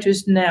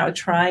psychiatrists now are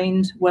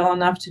trained well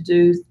enough to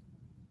do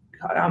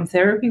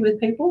therapy with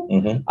people.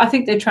 I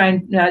think they're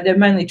trained. They're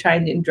mainly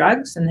trained in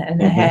drugs and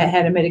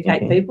how to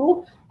medicate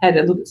people, how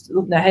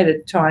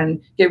to try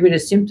and get rid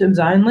of symptoms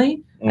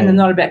only, and they're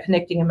not about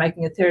connecting and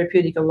making a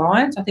therapeutic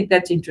alliance. I think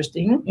that's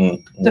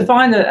interesting. To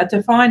find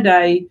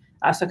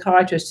a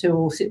psychiatrist who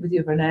will sit with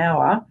you for an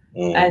hour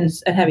and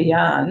have a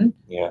yarn,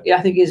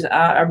 I think is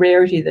a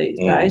rarity these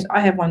days. I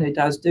have one who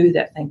does do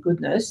that, thank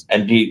goodness.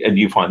 And do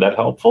you find that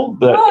helpful?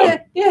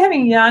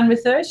 Having a yarn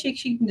with her,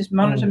 she can just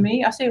monitor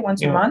me. I see her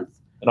once a month.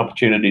 An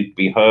opportunity to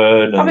be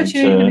heard.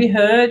 To be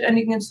heard, and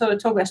you can sort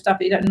of talk about stuff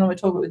that you don't normally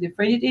talk about with your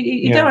friends.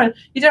 You don't want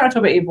to talk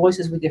about your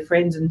voices with your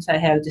friends and say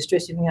how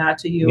distressing they are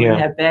to you and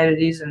how bad it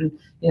is, and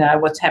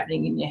what's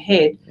happening in your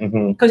head.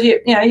 Because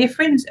your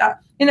friends,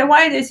 in a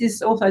way, this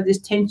is also this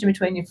tension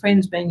between your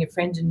friends being your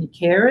friends and your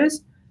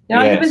carers.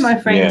 I live with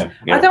my friends.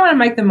 I don't want to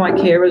make them my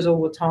carers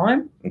all the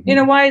time. In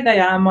a way,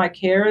 they are my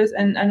carers,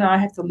 and I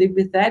have to live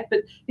with that. But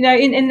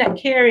in that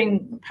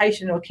caring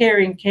patient or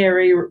caring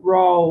caree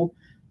role,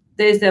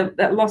 there's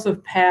that loss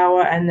of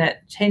power and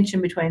that tension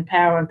between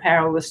power and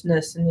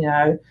powerlessness, and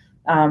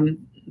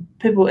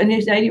people.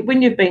 And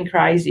when you've been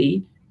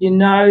crazy, you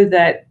know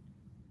that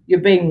you're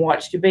being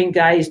watched, you're being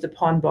gazed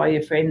upon by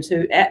your friends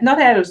who, not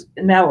out of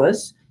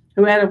malice,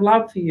 who out of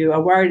love for you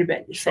are worried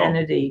about your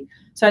sanity.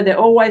 So they're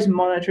always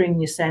monitoring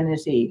your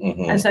sanity,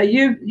 and so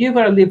you've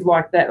got to live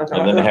like that.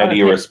 And then how do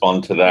you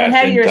respond to that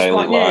in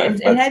daily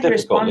life? And how do you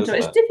respond to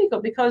it? It's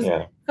difficult because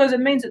it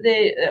means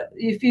that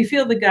if you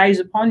feel the gaze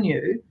upon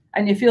you,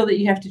 and you feel that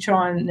you have to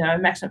try and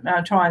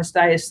try and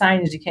stay as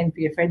sane as you can for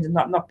your friends and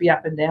not be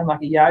up and down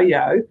like a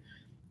yo-yo,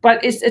 but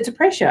it's a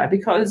pressure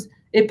because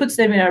it puts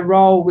them in a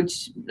role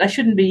which they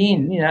shouldn't be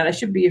in. They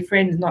should be your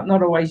friends, not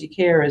always your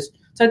carers.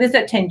 So there's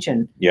that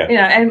tension.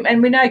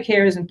 And we know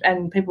carers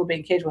and people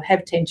being cared for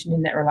have tension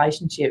in that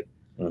relationship,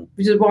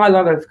 which is why a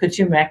lot of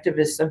consumer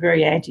activists are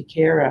very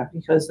anti-carer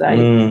because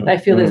they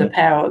feel there's a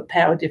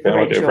power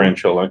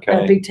differential.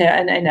 Okay. Big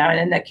town,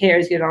 and that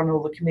carers get on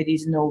all the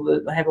committees and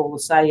have all the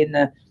say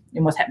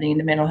in what's happening in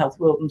the mental health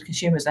world, and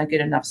consumers don't get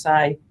enough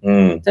say.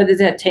 So there's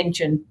that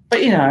tension.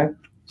 But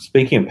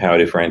speaking of power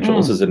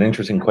differentials, there's an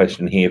interesting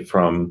question here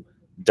from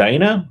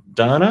Dana,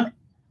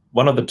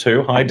 one of the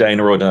two. Hi,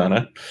 Dana or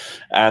Dana.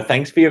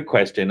 Thanks for your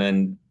question.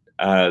 And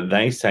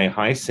they say,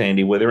 hi,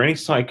 Sandy, were there any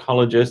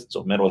psychologists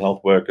or mental health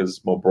workers,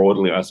 more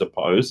broadly, I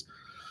suppose,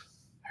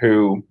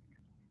 who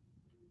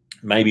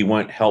maybe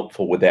weren't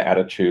helpful with their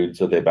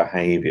attitudes or their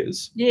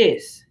behaviours?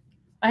 Yes.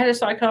 I had a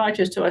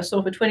psychiatrist who I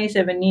saw for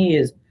 27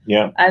 years.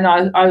 Yeah. And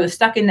I was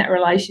stuck in that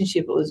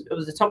relationship. It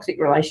was a toxic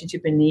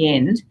relationship in the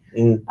end.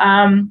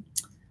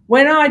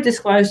 When I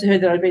disclosed to her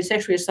that I'd been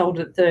sexually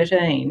assaulted at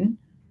 13,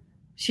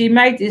 she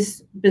made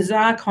this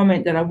bizarre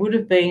comment that I would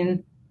have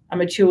been a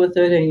mature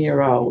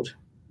 13-year-old.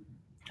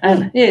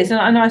 And yes,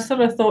 and I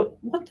sort of thought,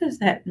 what does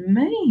that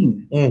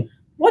mean?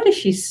 What is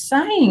she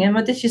saying? And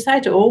what did she say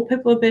to all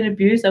people who've been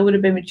abused? They would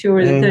have been mature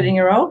as a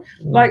 13-year-old.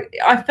 Like,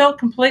 I felt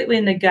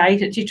completely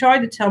negated. She tried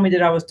to tell me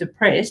that I was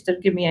depressed,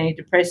 didn't give me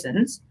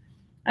antidepressants.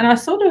 And I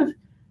sort of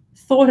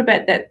thought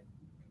about that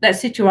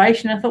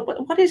situation. I thought,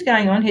 what is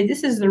going on here?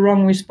 This is the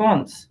wrong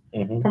response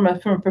from a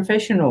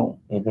professional.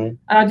 And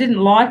I didn't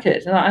like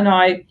it. And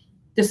I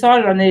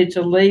decided I needed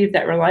to leave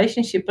that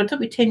relationship. But it took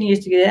me 10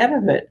 years to get out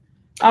of it.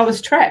 I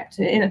was trapped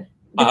in it.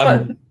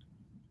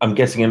 I'm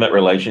guessing in that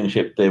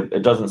relationship,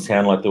 it doesn't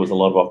sound like there was a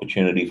lot of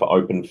opportunity for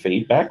open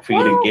feedback, for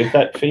you to give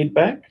that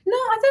feedback. No,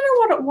 I don't know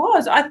what it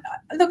was.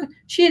 Look,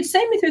 she had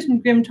seen me through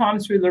some grim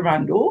times through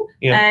Larundel,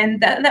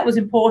 and that was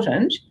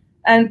important.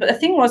 But the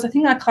thing was, I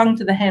think I clung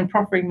to the hand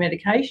proffering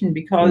medication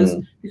because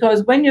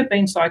when you've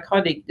been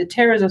psychotic, the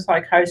terrors of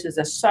psychosis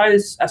are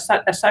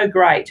so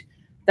great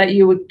that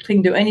you would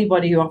cling to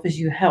anybody who offers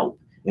you help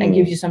and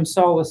gives you some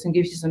solace and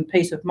gives you some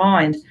peace of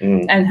mind.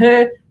 And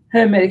her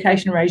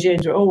medication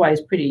regimes were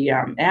always pretty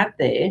out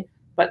there,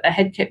 but they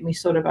had kept me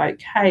sort of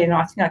okay. And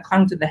I think I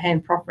clung to the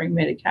hand proffering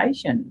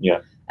medication.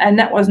 And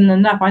that wasn't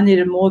enough. I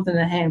needed more than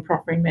a hand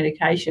proffering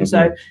medication.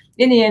 So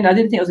in the end, I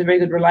didn't think it was a very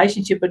good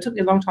relationship, but it took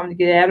me a long time to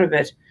get out of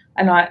it.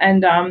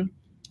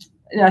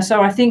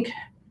 So I think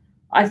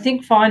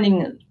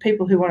finding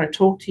people who want to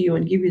talk to you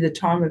and give you the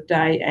time of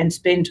day and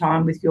spend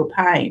time with your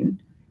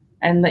pain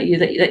and let you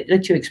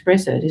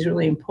express it is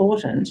really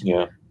important.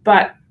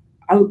 But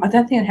I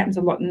don't think it happens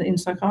a lot in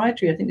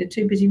psychiatry. I think they're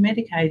too busy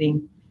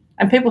medicating.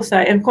 And people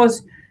say, and of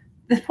course,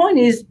 the point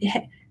is,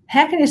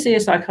 how can you see a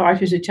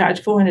psychiatrist who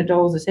charge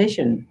 $400 a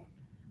session?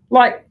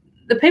 Like,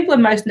 the people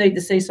who most need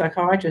to see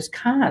psychiatrists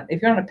can't.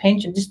 If you're on a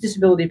pension, just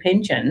disability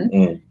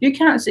pension, you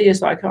can't see a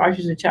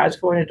psychiatrist who charge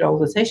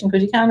 $400 a session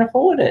because you can't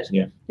afford it.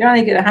 You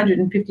only get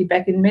 $150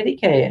 back in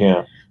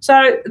Medicare.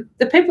 So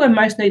the people who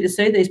most need to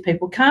see these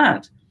people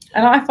can't.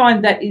 And I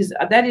find that is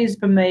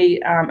for me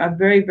a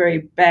very, very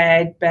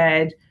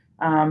bad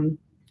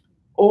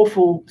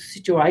awful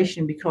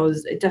situation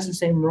because it doesn't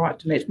seem right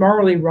to me. It's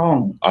morally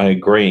wrong. I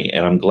agree,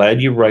 and I'm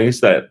glad you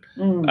raised that,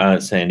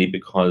 Sandy,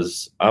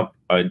 because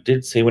I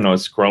did see when I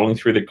was scrolling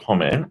through the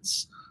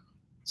comments,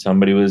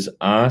 somebody was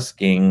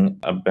asking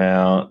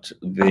about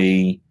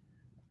the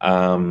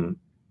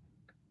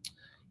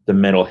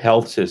mental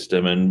health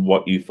system and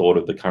what you thought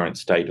of the current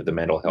state of the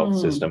mental health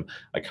system.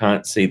 I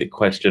can't see the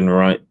question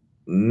right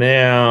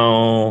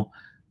now.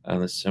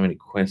 There's so many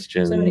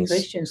questions. So many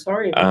questions.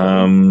 Sorry.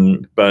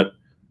 But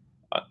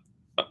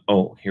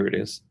oh, here it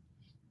is.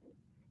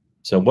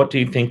 So what do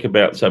you think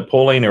about, so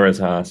Paulina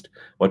has asked,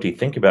 what do you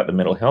think about the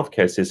mental health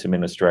care system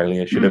in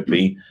Australia? Should it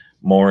be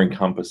more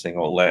encompassing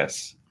or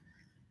less?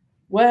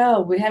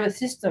 Well, we have a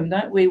system,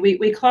 don't we?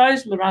 We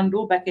closed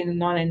Larundel back in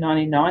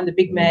 1999, the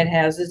big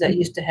madhouses that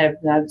used to have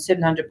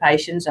 700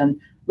 patients and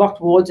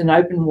locked wards and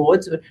open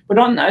wards. But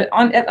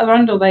at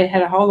Larundel, they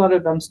had a whole lot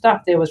of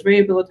stuff. There was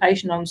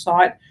rehabilitation on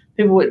site.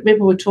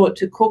 People were taught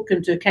to cook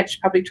and to catch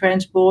public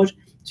transport,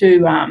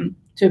 to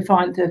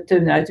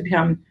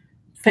become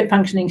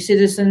functioning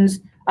citizens.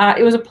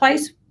 It was a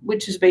place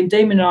which has been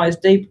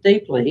demonised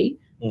deeply,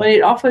 but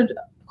it offered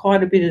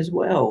quite a bit as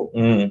well.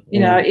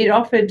 It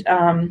offered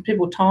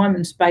people time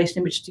and space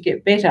in which to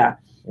get better.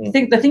 I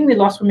think the thing we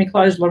lost when we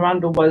closed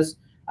Larundel was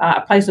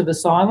a place of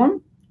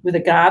asylum with a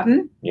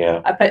garden.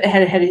 It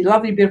had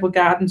lovely, beautiful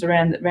gardens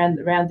around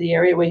the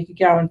area where you could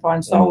go and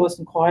find solace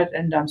and quiet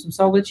and some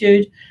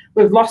solitude.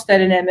 We've lost that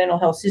in our mental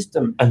health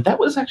system. And that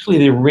was actually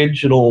the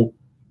original,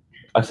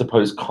 I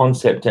suppose,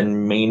 concept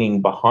and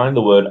meaning behind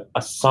the word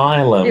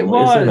asylum,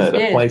 isn't it?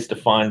 A place to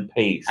find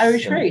peace. A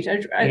retreat,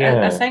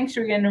 a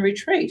sanctuary and a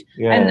retreat.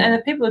 And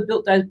the people who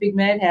built those big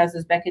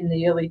madhouses back in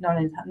the early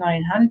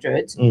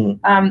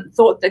 1900s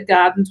thought that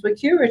gardens were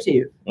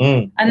curative.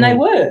 And they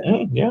were.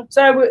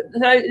 So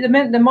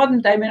the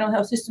modern day mental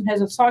health system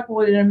has a psych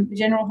ward in a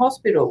general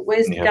hospital.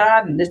 Where's the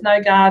garden? There's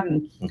no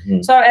garden.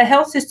 So our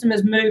health system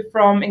has moved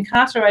from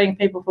incarcerating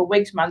people for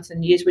weeks, months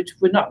and years, which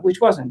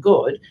wasn't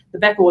good. The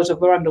back wards of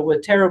Larundel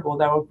were terrible.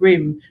 They were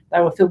grim.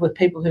 They were filled with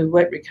people who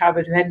weren't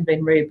recovered, who hadn't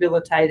been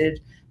rehabilitated,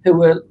 who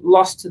were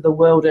lost to the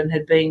world and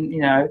had been,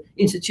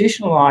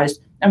 institutionalised.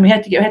 And we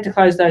had to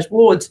close those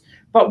wards.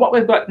 But what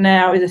we've got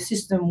now is a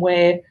system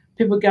where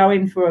people go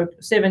in for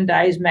 7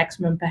 days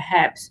maximum,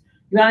 perhaps.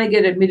 You only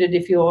get admitted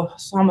if you're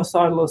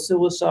homicidal or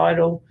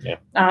suicidal.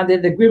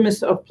 They're the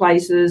grimmest of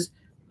places.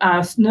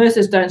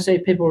 Nurses don't see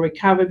people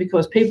recover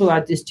because people are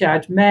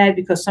discharged mad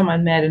because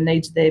someone mad and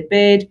needs their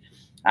bed.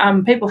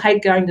 People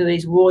hate going to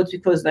these wards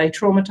because they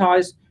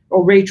traumatise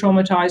or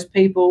re-traumatise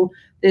people.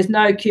 There's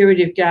no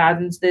curative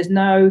gardens. There's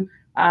no,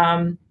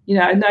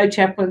 no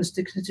chaplains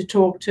to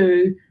talk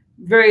to.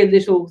 Very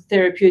little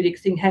therapeutic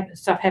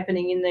stuff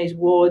happening in these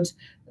wards.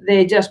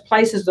 They're just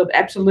places of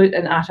absolute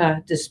and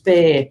utter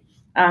despair.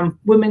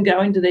 Women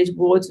go into these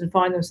wards and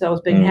find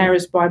themselves being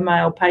harassed by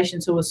male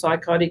patients who are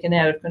psychotic and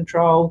out of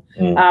control.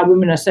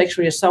 Women are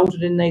sexually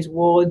assaulted in these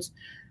wards.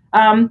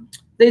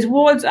 these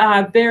wards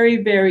are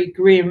very, very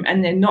grim,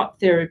 and they're not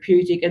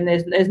therapeutic, and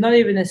there's not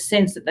even a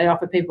sense that they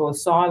offer people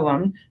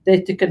asylum.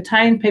 They're to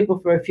contain people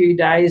for a few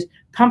days,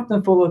 pump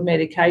them full of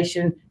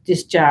medication,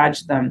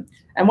 discharge them.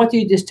 And what do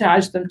you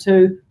discharge them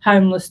to?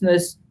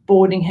 Homelessness,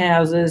 boarding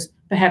houses,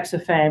 perhaps a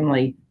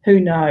family. Who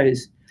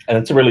knows? And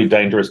it's a really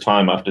dangerous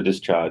time after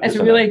discharge. It's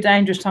a really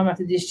dangerous time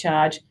after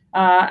discharge.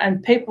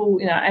 And people,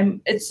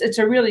 and it's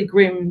a really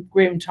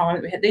grim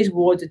time. These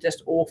wards are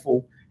just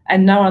awful,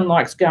 and no one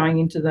likes going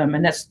into them.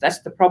 And that's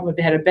the problem. If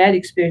you had a bad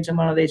experience in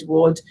one of these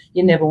wards,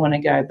 you never want to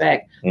go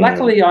back.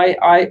 Luckily,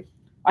 I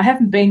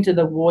haven't been to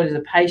the ward as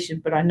a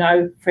patient, but I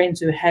know friends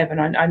who have,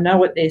 and I know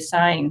what they're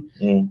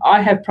saying.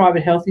 I have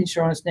private health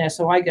insurance now,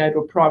 so I go to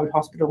a private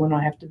hospital when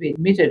I have to be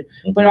admitted.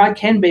 But I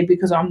can be,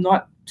 because I'm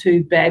not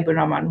too bad when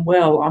I'm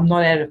unwell. I'm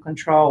not out of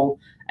control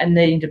and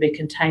needing to be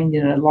contained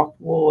in a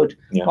locked ward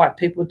like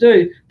people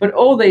do. But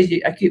all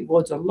these acute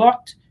wards are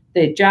locked.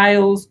 They're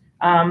jails.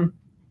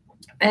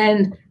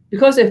 And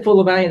because they're full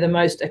of only the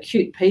most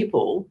acute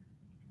people,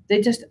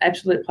 they're just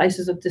absolute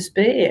places of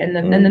despair. And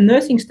the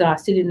nursing staff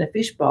sit in the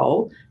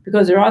fishbowl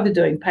because they're either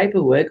doing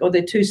paperwork or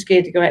they're too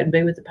scared to go out and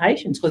be with the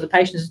patients because the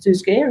patients are too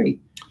scary.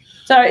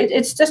 So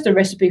it's just a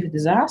recipe for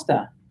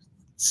disaster.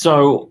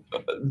 So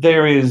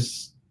there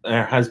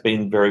has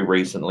been very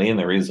recently, and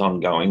there is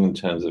ongoing in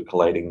terms of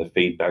collating the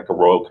feedback, a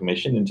royal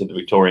commission into the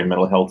Victorian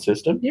mental health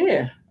system.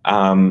 Yeah.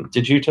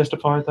 Did you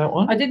testify at that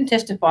one? I didn't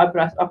testify,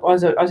 but I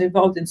was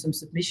involved in some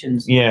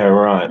submissions. Yeah,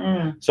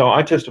 right. So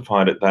I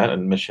testified at that,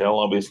 and Michelle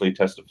obviously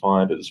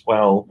testified as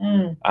well.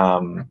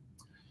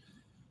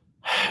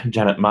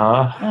 Janet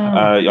Ma.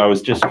 I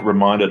was just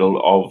reminded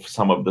of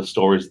some of the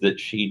stories that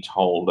she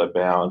told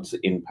about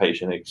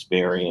inpatient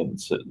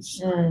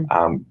experiences,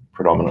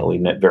 predominantly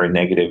very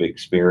negative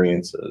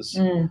experiences.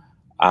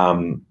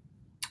 Do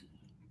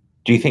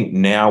you think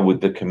now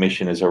with the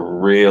commission is a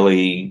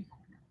really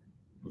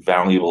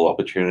valuable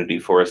opportunity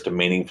for us to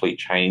meaningfully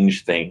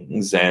change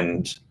things?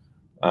 And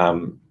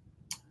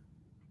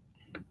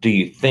do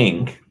you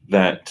think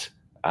that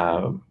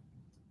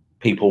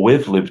people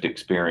with lived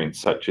experience,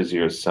 such as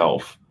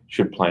yourself,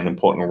 should play an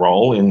important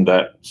role in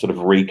that sort of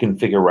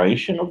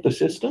reconfiguration of the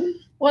system?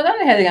 Well, I don't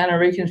know how they're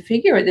going to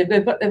reconfigure it.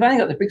 They've only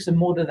got the bricks and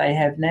mortar they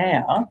have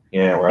now.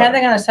 Yeah, right. How are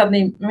they going to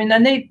suddenly? I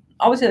mean,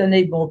 obviously they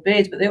need more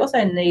beds, but they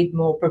also need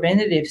more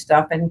preventative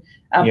stuff, and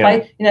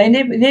you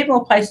need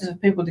more places for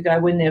people to go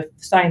when they're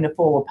starting to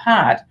fall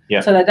apart,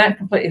 so they don't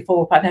completely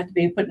fall apart and have to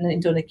be put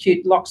into an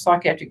acute locked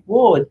psychiatric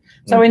ward.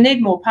 So we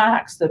need more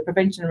parks, the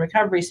prevention and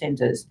recovery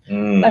centres.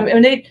 We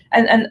need,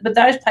 but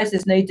those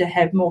places need to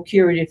have more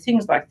curative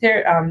things like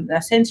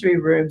sensory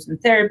rooms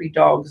and therapy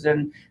dogs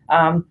and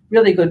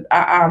really good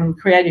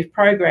creative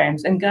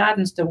programs and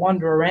gardens to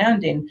wander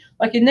around in.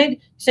 Like you need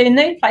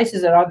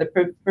places that either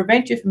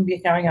prevent you from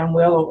going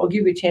unwell or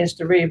give you a chance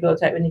to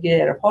rehabilitate when you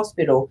get out of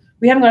hospital.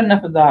 We haven't got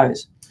enough of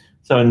those.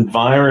 So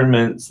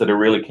environments that are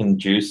really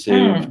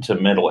conducive to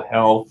mental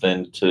health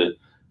and to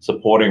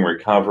supporting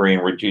recovery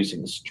and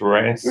reducing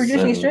stress.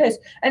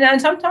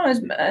 And sometimes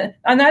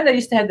I know they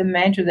used to have the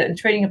mantra that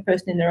treating a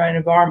person in their own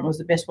environment was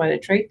the best way to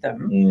treat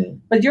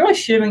them. But you're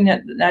assuming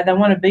that they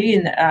want to be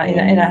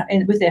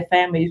with their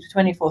families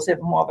 24/7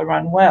 while they're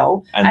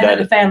unwell, and that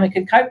the family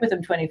can cope with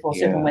them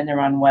 24/7 when they're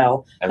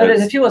unwell. So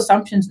there's a few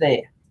assumptions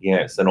there.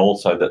 Yes, and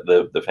also that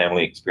the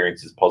family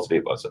experience is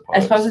positive, I suppose.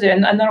 It's positive,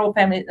 and not all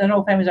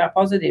families are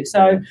positive.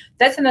 So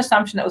that's an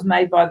assumption that was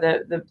made by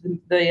the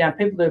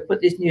people who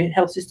put this new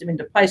health system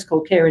into place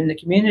called care in the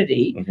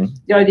community.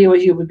 The idea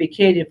was you would be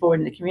cared for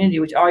in the community,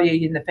 which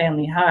i.e. in the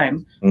family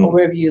home or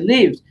wherever you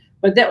lived.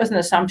 But that was an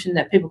assumption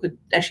that people could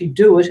actually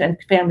do it and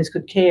families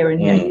could care,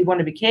 and you want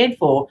to be cared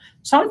for.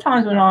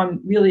 Sometimes when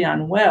I'm really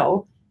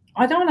unwell,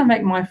 I don't want to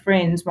make my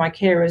friends my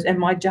carers and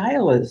my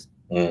jailers.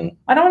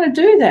 I don't want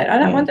to do that. I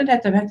don't want them to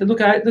have to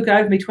look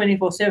over me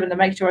 24/7 to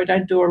make sure I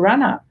don't do a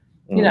runner.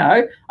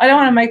 I don't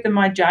want to make them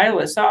my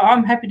jailers. So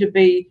I'm happy to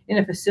be in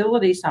a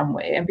facility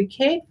somewhere and be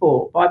cared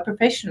for by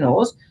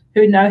professionals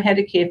who know how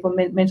to care for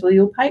mentally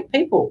ill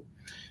people.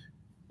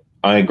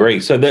 I agree.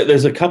 So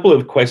there's a couple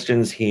of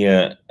questions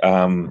here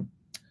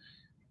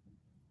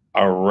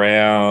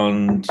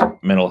around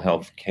mental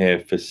health care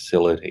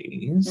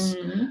facilities,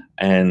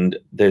 and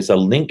there's a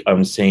link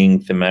I'm seeing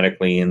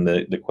thematically in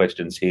the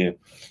questions here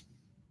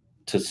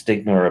to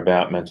stigma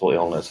about mental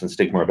illness and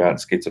stigma about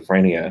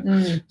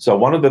schizophrenia. So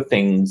one of the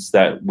things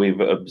that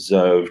we've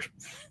observed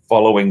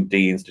following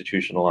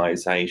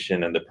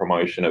deinstitutionalization and the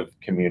promotion of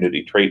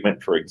community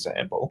treatment, for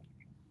example,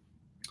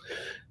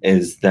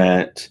 is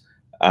that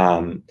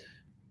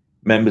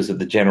members of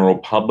the general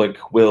public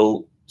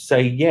will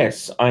say,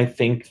 yes, I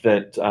think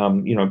that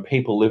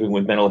people living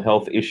with mental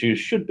health issues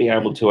should be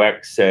able to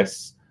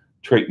access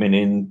treatment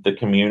in the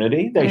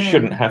community. They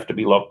shouldn't have to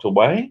be locked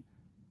away.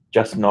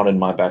 Just not in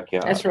my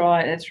backyard. That's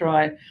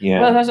right. Yeah.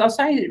 Well, as I was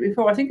saying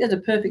before, I think there's a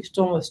perfect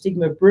storm of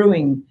stigma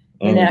brewing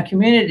in our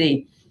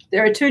community.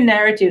 There are two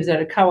narratives that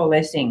are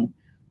coalescing.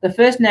 The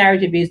first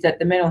narrative is that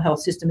the mental health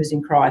system is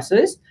in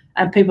crisis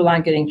and people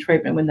aren't getting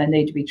treatment when they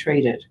need to be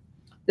treated.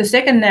 The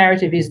second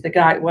narrative is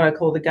what I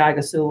call the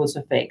Gargasoulis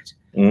effect.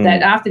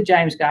 That after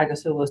James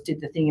Gargasoulis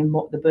did the thing in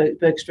the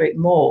Burke Street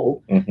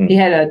Mall, he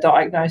had a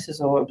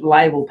diagnosis or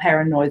label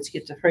paranoid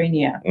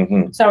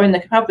schizophrenia. So in the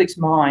public's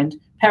mind,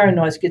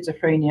 paranoid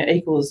schizophrenia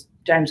equals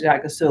James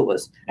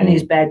Gargasoulis and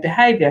his bad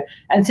behaviour.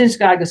 And since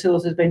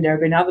Gargasoulis has been there,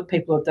 have been other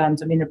people who have done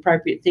some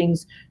inappropriate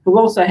things who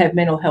also have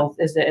mental health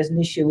as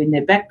an issue in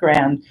their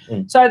background.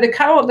 So the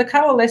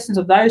coalescence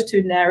of those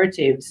two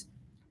narratives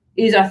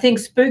is, I think,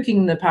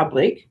 spooking the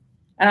public.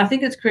 And I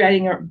think it's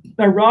creating a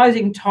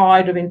rising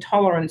tide of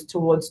intolerance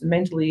towards the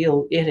mentally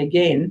ill yet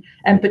again,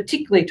 and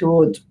particularly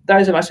towards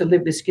those of us who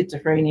live with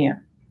schizophrenia.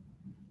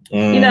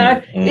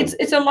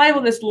 It's a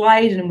label that's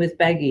laden with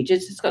baggage.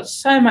 It's got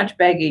so much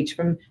baggage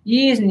from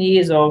years and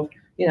years of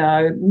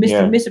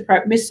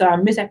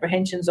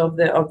misapprehensions of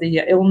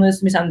the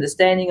illness,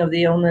 misunderstanding of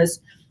the illness,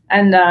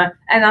 and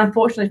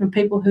unfortunately from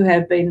people who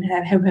have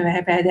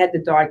had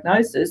the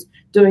diagnosis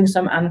doing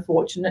some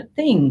unfortunate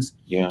things.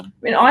 I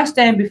mean, I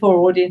stand before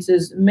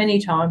audiences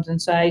many times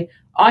and say,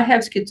 I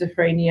have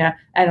schizophrenia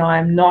and I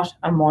am not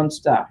a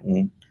monster.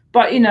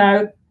 But,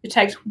 it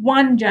takes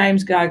one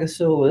James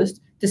Gargasoulis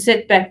to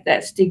set back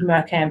that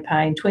stigma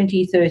campaign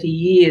 20, 30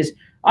 years.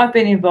 I've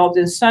been involved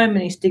in so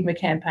many stigma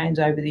campaigns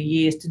over the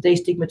years to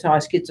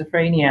destigmatise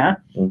schizophrenia,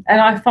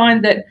 and I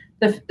find that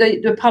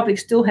the public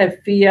still have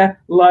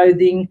fear,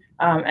 loathing,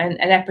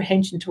 and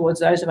apprehension towards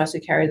those of us who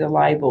carry the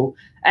label.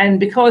 And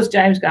because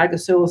James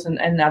Gargasoulis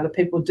and other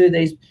people do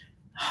these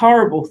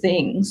horrible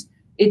things,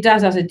 it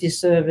does us a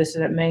disservice,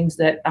 and it means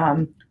that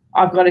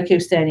I've got to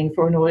keep standing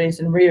for an audience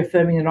and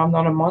reaffirming that I'm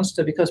not a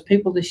monster, because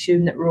people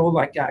assume that we're all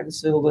like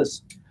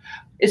Gargasoulis.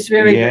 It's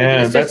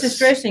it's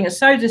distressing. It's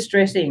so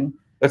distressing.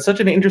 That's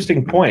such an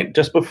interesting point.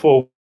 Just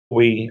before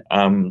we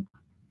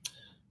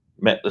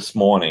met this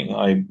morning,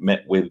 I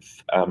met with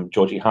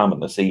Georgie Harmon,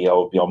 the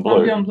CEO of Beyond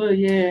Blue. Beyond Blue,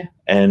 yeah.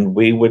 And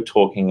we were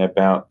talking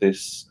about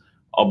this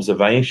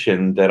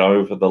observation that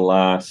over the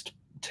last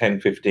 10,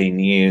 15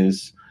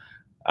 years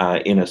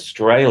in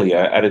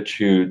Australia,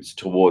 attitudes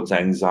towards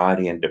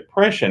anxiety and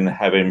depression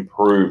have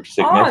improved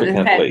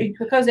significantly.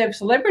 Because they've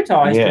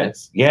celebritised it.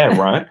 Yeah,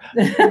 right.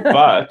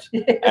 But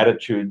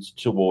attitudes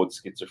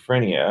towards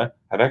schizophrenia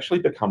have actually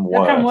become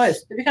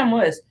worse. They've become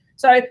worse.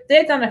 So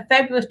they've done a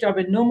fabulous job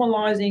in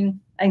normalising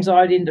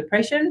anxiety and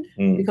depression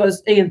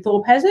because Ian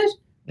Thorpe has it,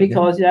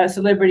 because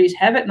celebrities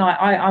have it, and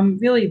I'm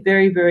really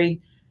very, very.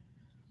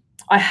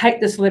 I hate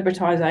the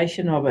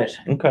celebritisation of it.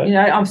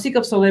 I'm sick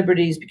of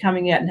celebrities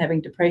coming out and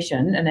having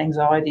depression and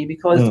anxiety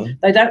because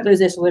they don't lose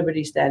their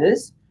celebrity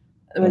status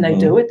when they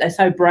do it. They're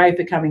so brave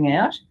for coming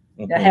out.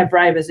 How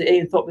brave as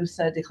Ian Thorpe was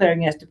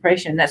declaring as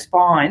depression, that's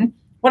fine.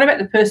 What about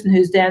the person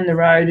who's down the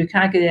road, who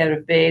can't get out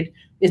of bed,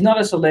 is not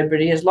a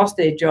celebrity, has lost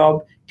their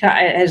job,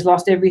 has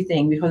lost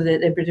everything because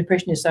their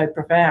depression is so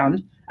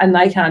profound and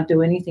they can't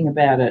do anything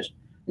about it?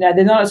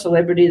 They're not a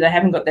celebrity. They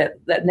haven't got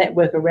that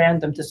network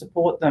around them to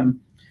support them.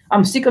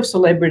 I'm sick of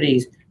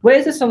celebrities.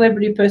 Where's the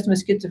celebrity person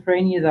with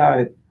schizophrenia,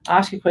 though?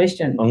 Ask a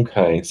question.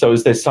 Okay. So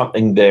is there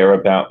something there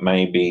about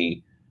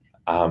maybe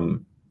a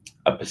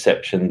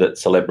perception that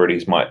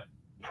celebrities might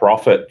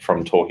profit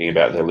from talking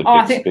about their lived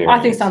experience? I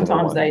think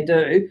sometimes they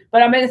do.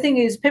 But, I mean, the thing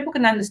is, people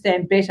can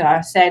understand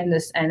better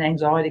sadness and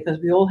anxiety because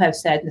we all have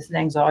sadness and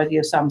anxiety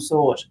of some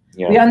sort.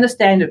 We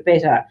understand it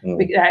better.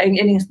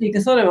 And you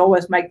can sort of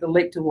always make the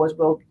leap towards,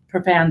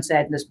 profound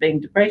sadness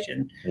being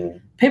depression.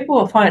 People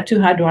will find it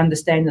too hard to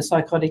understand the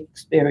psychotic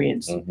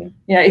experience.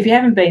 If you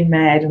haven't been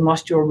mad and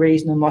lost your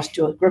reason and lost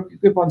your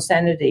grip on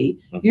sanity,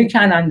 you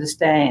can't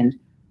understand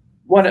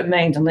what it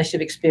means unless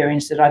you've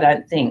experienced it, I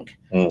don't think.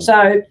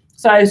 So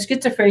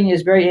schizophrenia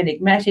is very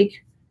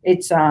enigmatic.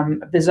 It's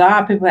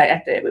bizarre.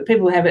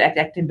 People have it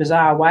act in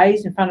bizarre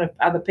ways in front of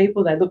other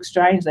people. They look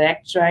strange. They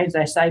act strange.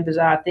 They say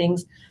bizarre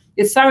things.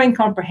 It's so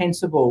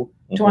incomprehensible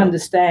to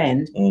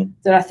understand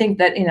that I think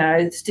that,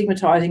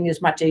 stigmatising is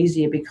much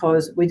easier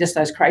because we're just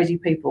those crazy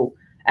people.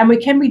 And we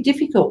can be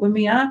difficult when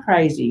we are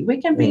crazy.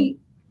 We can be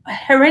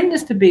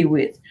horrendous to be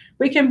with.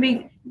 We can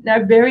be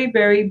very,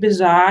 very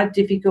bizarre,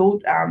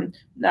 difficult,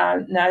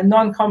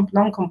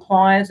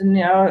 non-compliant,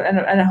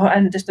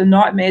 and just a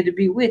nightmare to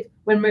be with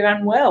when we're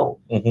unwell.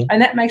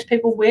 And that makes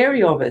people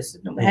wary of us.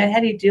 How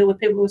do you deal with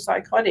people who are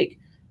psychotic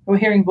or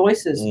hearing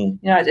voices?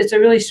 It's a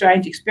really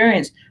strange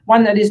experience,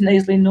 one that isn't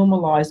easily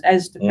normalised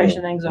as depression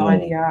and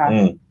anxiety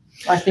are,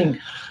 I think.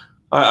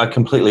 I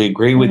completely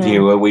agree with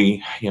you. A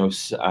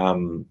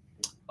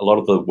lot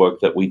of the work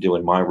that we do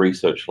in my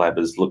research lab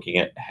is looking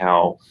at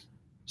how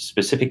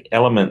specific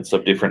elements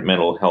of different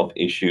mental health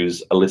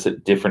issues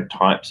elicit different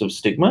types of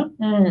stigma.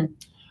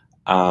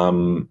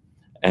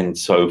 And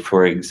so,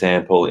 for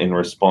example, in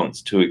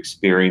response to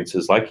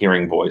experiences like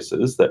hearing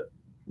voices that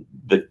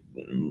the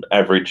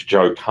average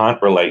Joe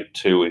can't relate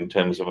to in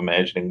terms of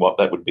imagining what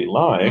that would be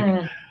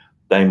like,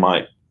 they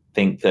might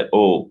think that,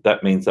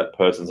 that means that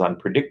person's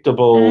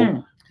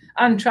unpredictable,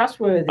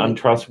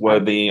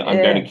 untrustworthy. I'm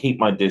going to keep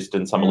my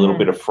distance. I'm a little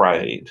bit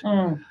afraid.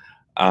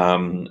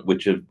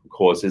 which of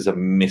course is a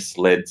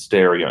misled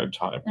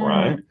stereotype,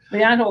 right?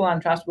 We aren't all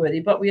untrustworthy,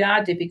 but we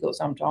are difficult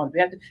sometimes. We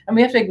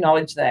have to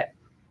acknowledge that.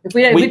 If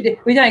we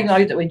don't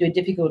acknowledge that we do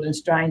difficult and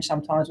strange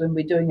sometimes, when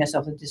we're doing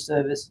ourselves a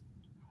disservice.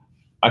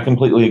 I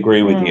completely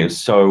agree with you.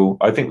 So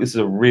I think this is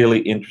a really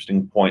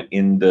interesting point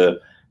in the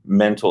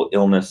mental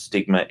illness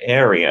stigma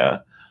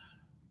area.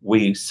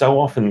 We so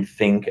often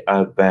think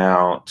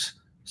about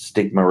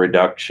stigma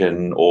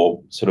reduction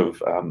or sort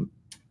of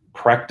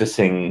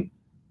practicing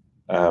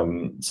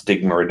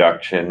stigma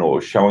reduction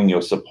or showing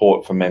your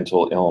support for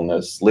mental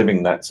illness,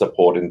 living that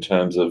support in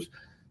terms of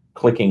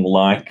clicking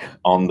like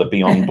on the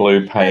Beyond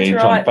Blue page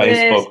on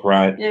Facebook, yes.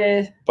 right?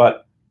 Yes.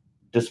 But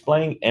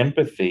displaying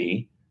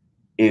empathy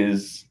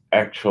is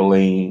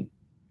actually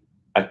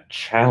a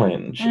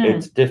challenge.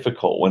 It's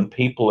difficult when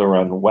people are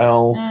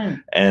unwell.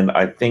 And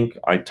I think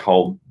I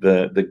told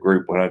the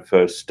group when I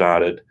first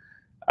started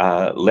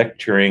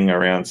lecturing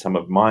around some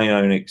of my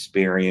own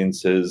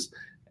experiences,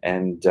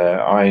 and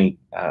I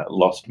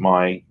lost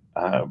my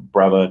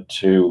brother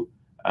to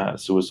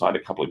suicide a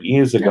couple of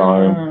years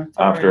ago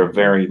after a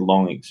very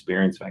long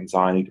experience of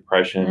anxiety,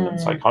 depression,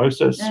 and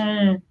psychosis.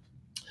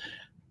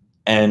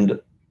 And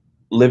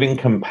living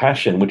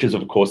compassion, which is,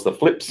 of course, the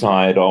flip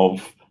side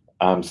of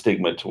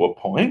stigma to a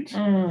point.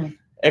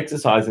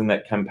 Exercising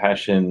that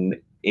compassion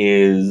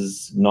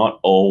is not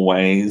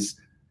always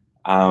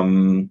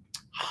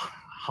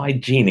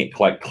hygienic,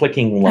 like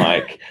clicking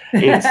like.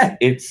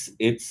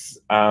 It's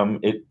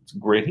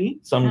gritty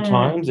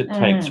sometimes. It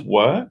takes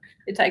work.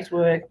 It takes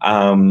work.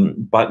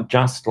 But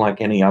just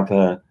like any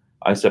other,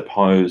 I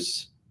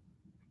suppose,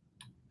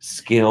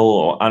 skill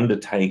or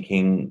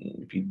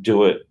undertaking, if you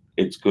do it,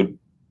 it's good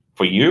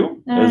for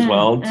you as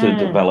well to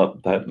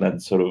develop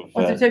that sort of.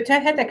 To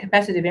have that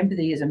capacity of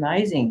empathy is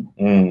amazing,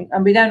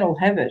 and we don't all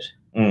have it,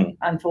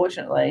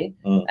 unfortunately.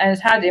 And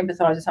it's hard to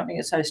empathise with something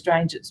that's so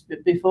strange it's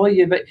before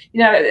you. But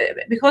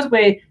because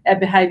our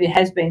behaviour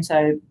has been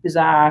so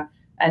bizarre,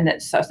 and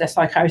that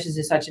psychosis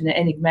is such an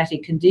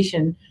enigmatic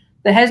condition,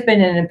 there has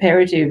been an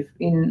imperative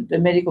in the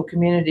medical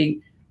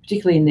community,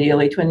 particularly in the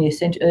early 20th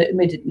century,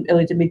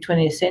 early to mid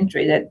 20th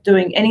century, that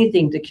doing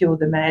anything to cure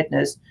the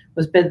madness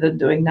was better than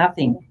doing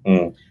nothing.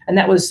 And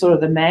that was sort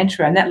of the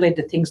mantra, and that led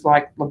to things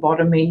like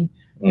lobotomy,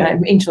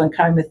 insulin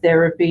coma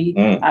therapy,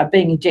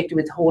 being injected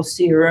with horse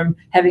serum,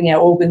 having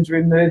our organs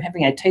removed,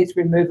 having our teeth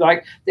removed.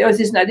 Like there's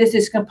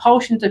this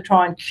compulsion to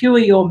try and cure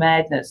your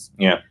madness.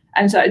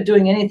 And so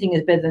doing anything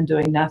is better than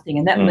doing nothing,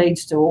 and that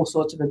leads to all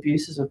sorts of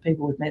abuses of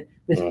people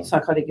with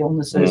psychotic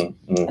illnesses.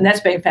 And that's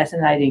been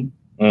fascinating.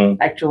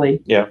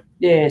 Actually.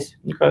 Yes.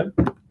 Okay.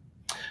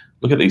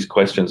 Look at these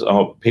questions.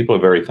 Oh, people are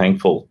very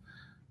thankful.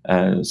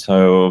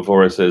 So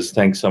Vora says,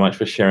 thanks so much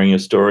for sharing your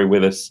story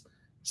with us,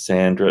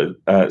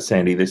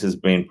 Sandy. This has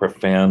been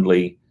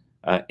profoundly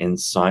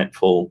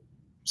insightful.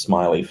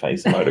 Smiley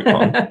face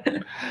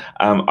emoticon.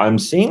 I'm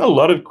seeing a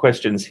lot of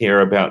questions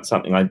here about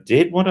something I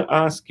did want to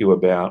ask you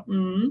about.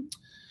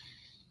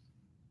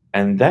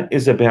 And that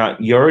is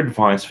about your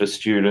advice for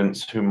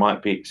students who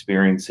might be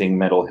experiencing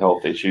mental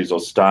health issues or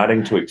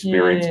starting to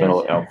experience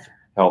mental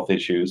health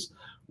issues.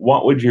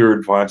 What would your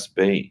advice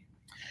be?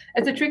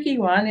 It's a tricky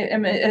one. I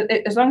mean,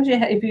 as long as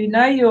if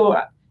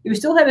you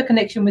still have a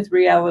connection with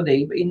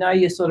reality, but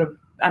you're sort of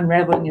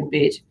unraveling a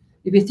bit.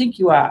 If you think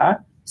you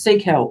are,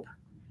 seek help.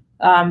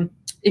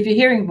 If you're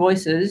hearing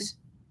voices,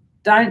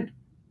 don't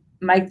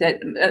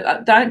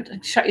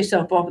shut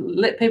yourself off.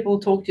 Let people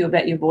talk to you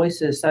about your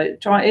voices. So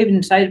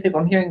even say to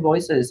people, I'm hearing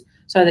voices,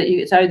 so that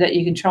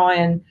you can try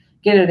and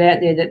get it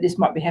out there that this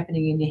might be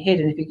happening in your head.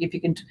 And if you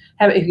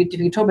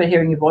can talk about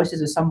hearing your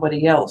voices with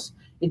somebody else,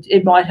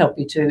 it might help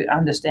you to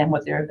understand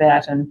what they're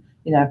about and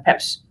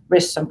perhaps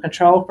wrest some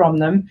control from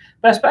them.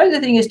 But I suppose the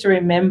thing is to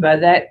remember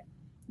that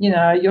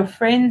your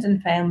friends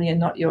and family are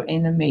not your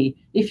enemy.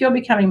 If you're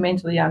becoming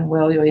mentally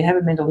unwell or you have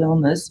a mental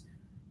illness,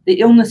 the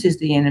illness is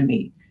the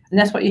enemy. And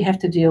that's what you have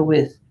to deal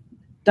with.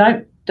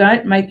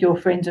 Don't make your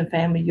friends and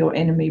family your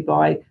enemy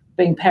by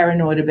being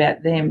paranoid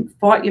about them.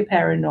 Fight your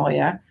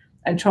paranoia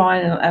and try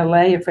and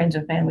allow your friends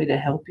and family to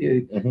help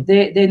you.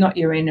 They're not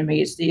your enemy.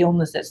 It's the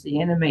illness that's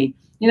the enemy.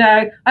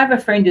 I have a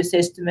friend who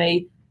says to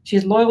me,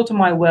 she's loyal to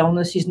my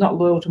wellness. She's not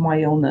loyal to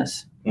my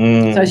illness.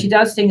 So she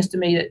does things to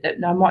me that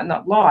I might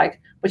not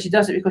like, but she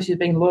does it because she's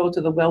being loyal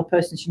to the well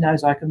person she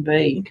knows I can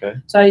be.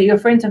 So your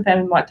friends and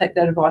family might take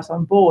that advice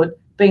on board,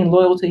 being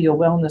loyal to your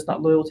wellness,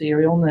 not loyal to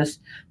your illness.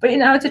 But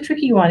it's a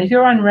tricky one. If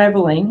you're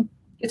unraveling,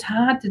 it's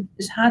hard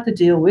to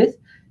deal with.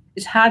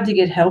 It's hard to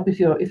get help if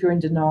you're in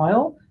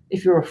denial,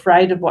 if you're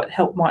afraid of what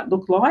help might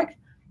look like.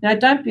 Now,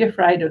 don't be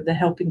afraid of the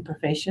helping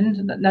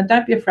profession. Now,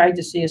 don't be afraid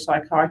to see a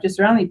psychiatrist.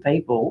 They're only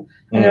people,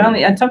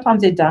 and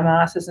sometimes they're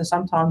dumbasses, and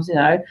sometimes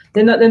they're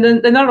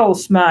not all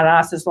smart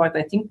asses like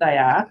they think they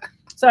are.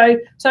 So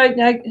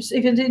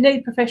if you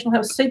need professional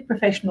help, seek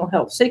professional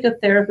help. Seek a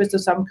therapist of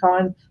some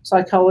kind,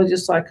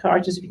 psychologist,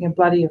 psychiatrist, if you can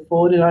bloody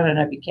afford it. I don't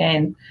know if you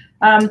can.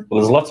 Well,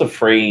 there's lots of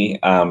free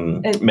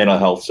mental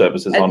health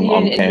services on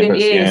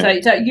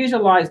campus. So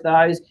utilise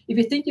those. If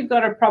you think you've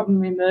got a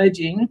problem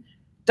emerging,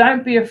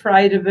 don't be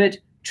afraid of it.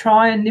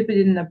 try and nip it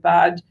in the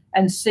bud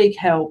and seek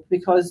help,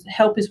 because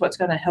help is what's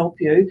going to help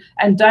you.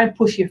 And don't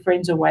push your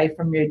friends away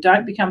from you.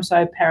 Don't become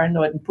so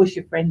paranoid and push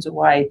your friends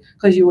away,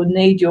 because you will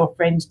need your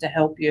friends to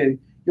help you.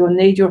 You'll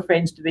need your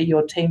friends to be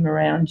your team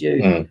around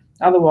you.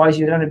 Otherwise,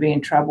 you're going to be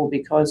in trouble,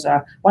 because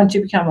once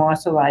you become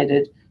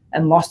isolated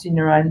and lost in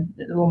your own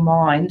little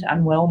mind,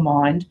 unwell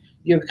mind,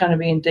 you're going to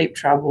be in deep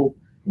trouble.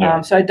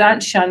 Yeah. So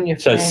don't shun your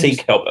friends. So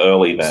seek help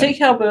early then. Seek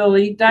help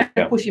early. Don't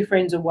push your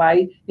friends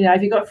away. You know,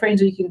 if you've got friends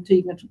that you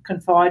can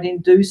confide in,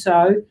 do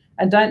so.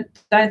 And don't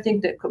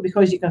think that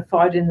because you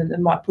confide in them, they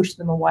might push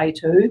them away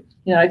too.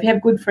 You know, if you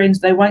have good friends,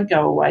 they won't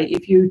go away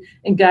if you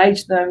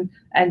engage them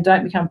and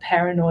don't become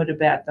paranoid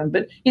about them.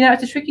 But, you know,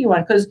 it's a tricky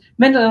one, because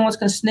mental illness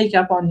can sneak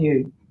up on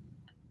you.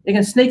 It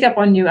can sneak up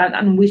on you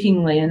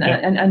unwittingly,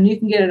 and you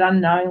can get it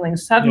unknowingly. And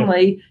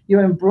suddenly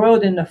you're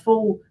embroiled in a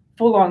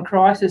full-on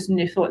crisis, and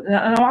you thought, no,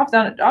 I've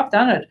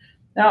done it.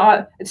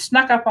 Now it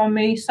snuck up on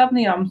me.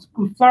 Suddenly I'm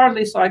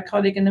floridly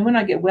psychotic, and then when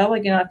I get well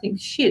again, I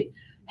think, shit,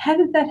 how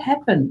did that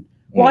happen?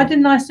 Why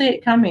didn't I see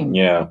it coming?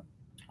 Yeah.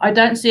 I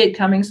don't see it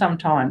coming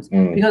sometimes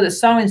because it's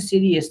so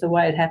insidious the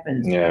way it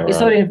happens. Yeah, it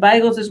sort of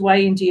inveigles its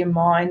way into your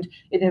mind.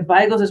 It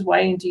inveigles its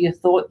way into your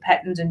thought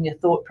patterns and your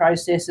thought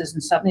processes,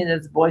 and suddenly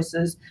there's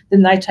voices.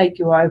 Then they take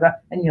you over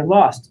and you're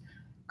lost.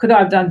 Could I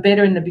have done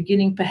better in the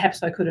beginning?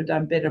 Perhaps I could have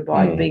done better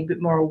by being a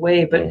bit more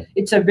aware. But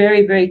it's a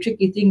very, very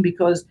tricky thing,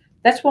 because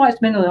that's why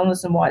it's mental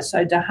illness and why it's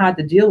so hard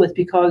to deal with,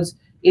 because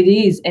it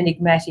is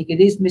enigmatic, it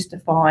is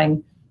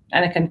mystifying,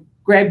 and it can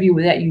grab you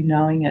without you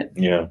knowing it.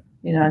 Yeah.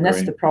 You know, and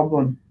that's the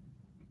problem.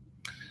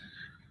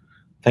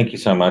 Thank you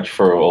so much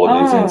for all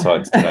of these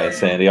insights today,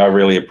 Sandy. I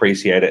really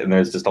appreciate it. And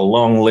there's just a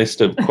long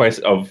list of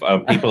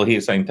people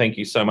here saying thank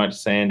you so much,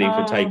 Sandy,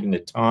 for taking the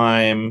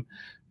time,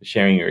 for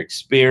sharing your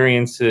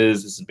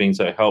experiences. This has been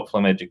so helpful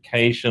and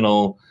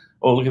educational.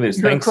 Oh, look at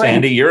this. Thanks,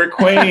 Sandy. You're a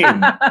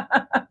queen.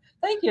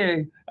 Thank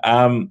you.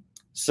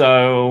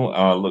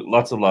 So look,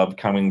 lots of love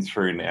coming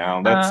through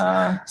now.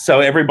 That's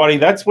so everybody,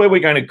 that's where we're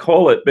going to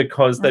call it,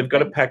 because they've got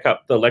to pack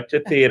up the lecture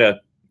theatre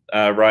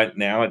right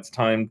now. It's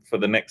time for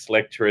the next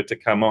lecturer to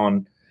come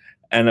on.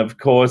 And of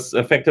course,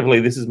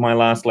 effectively, this is my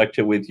last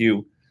lecture with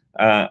you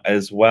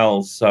as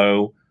well.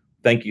 So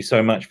thank you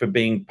so much for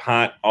being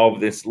part of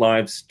this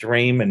live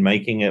stream and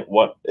making it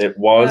what it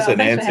was,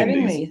 and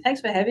answering these. Thanks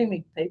for having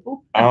me,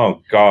 people.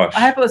 Oh, gosh.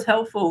 I hope it was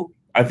helpful.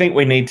 I think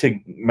we need to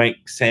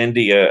make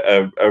Sandy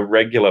a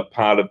regular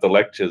part of the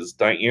lectures,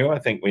 don't you? I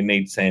think we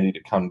need Sandy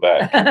to come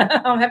back.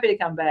 I'm happy to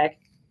come back.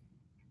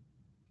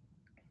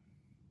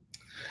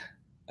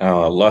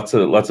 Oh, lots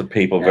of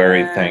people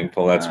very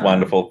thankful. That's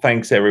wonderful.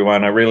 Thanks,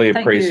 everyone. I really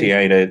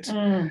appreciate it.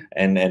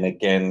 And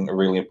again, I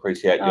really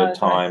appreciate your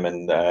time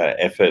and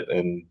effort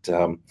and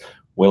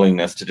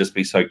willingness to just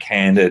be so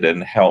candid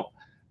and help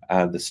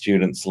the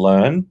students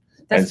learn.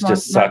 It's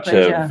just such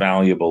a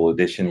valuable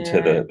addition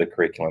to the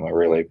curriculum. I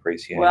really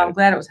appreciate it. Well, I'm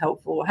glad it was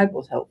helpful. I hope it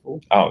was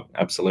helpful. Oh,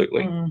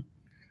 absolutely.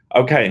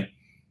 Okay.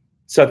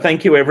 So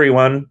thank you,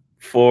 everyone,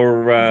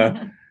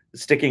 for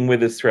sticking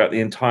with us throughout the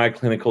entire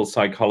clinical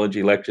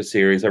psychology lecture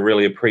series. I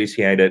really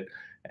appreciate it.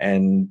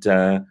 And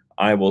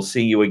I will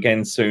see you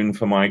again soon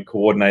for my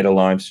coordinator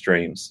live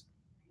streams.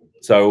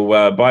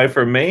 So bye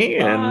from me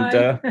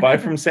and bye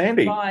from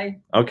Sandy. Bye.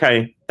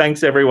 Okay.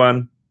 Thanks,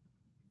 everyone.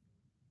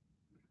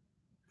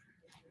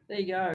 There you go.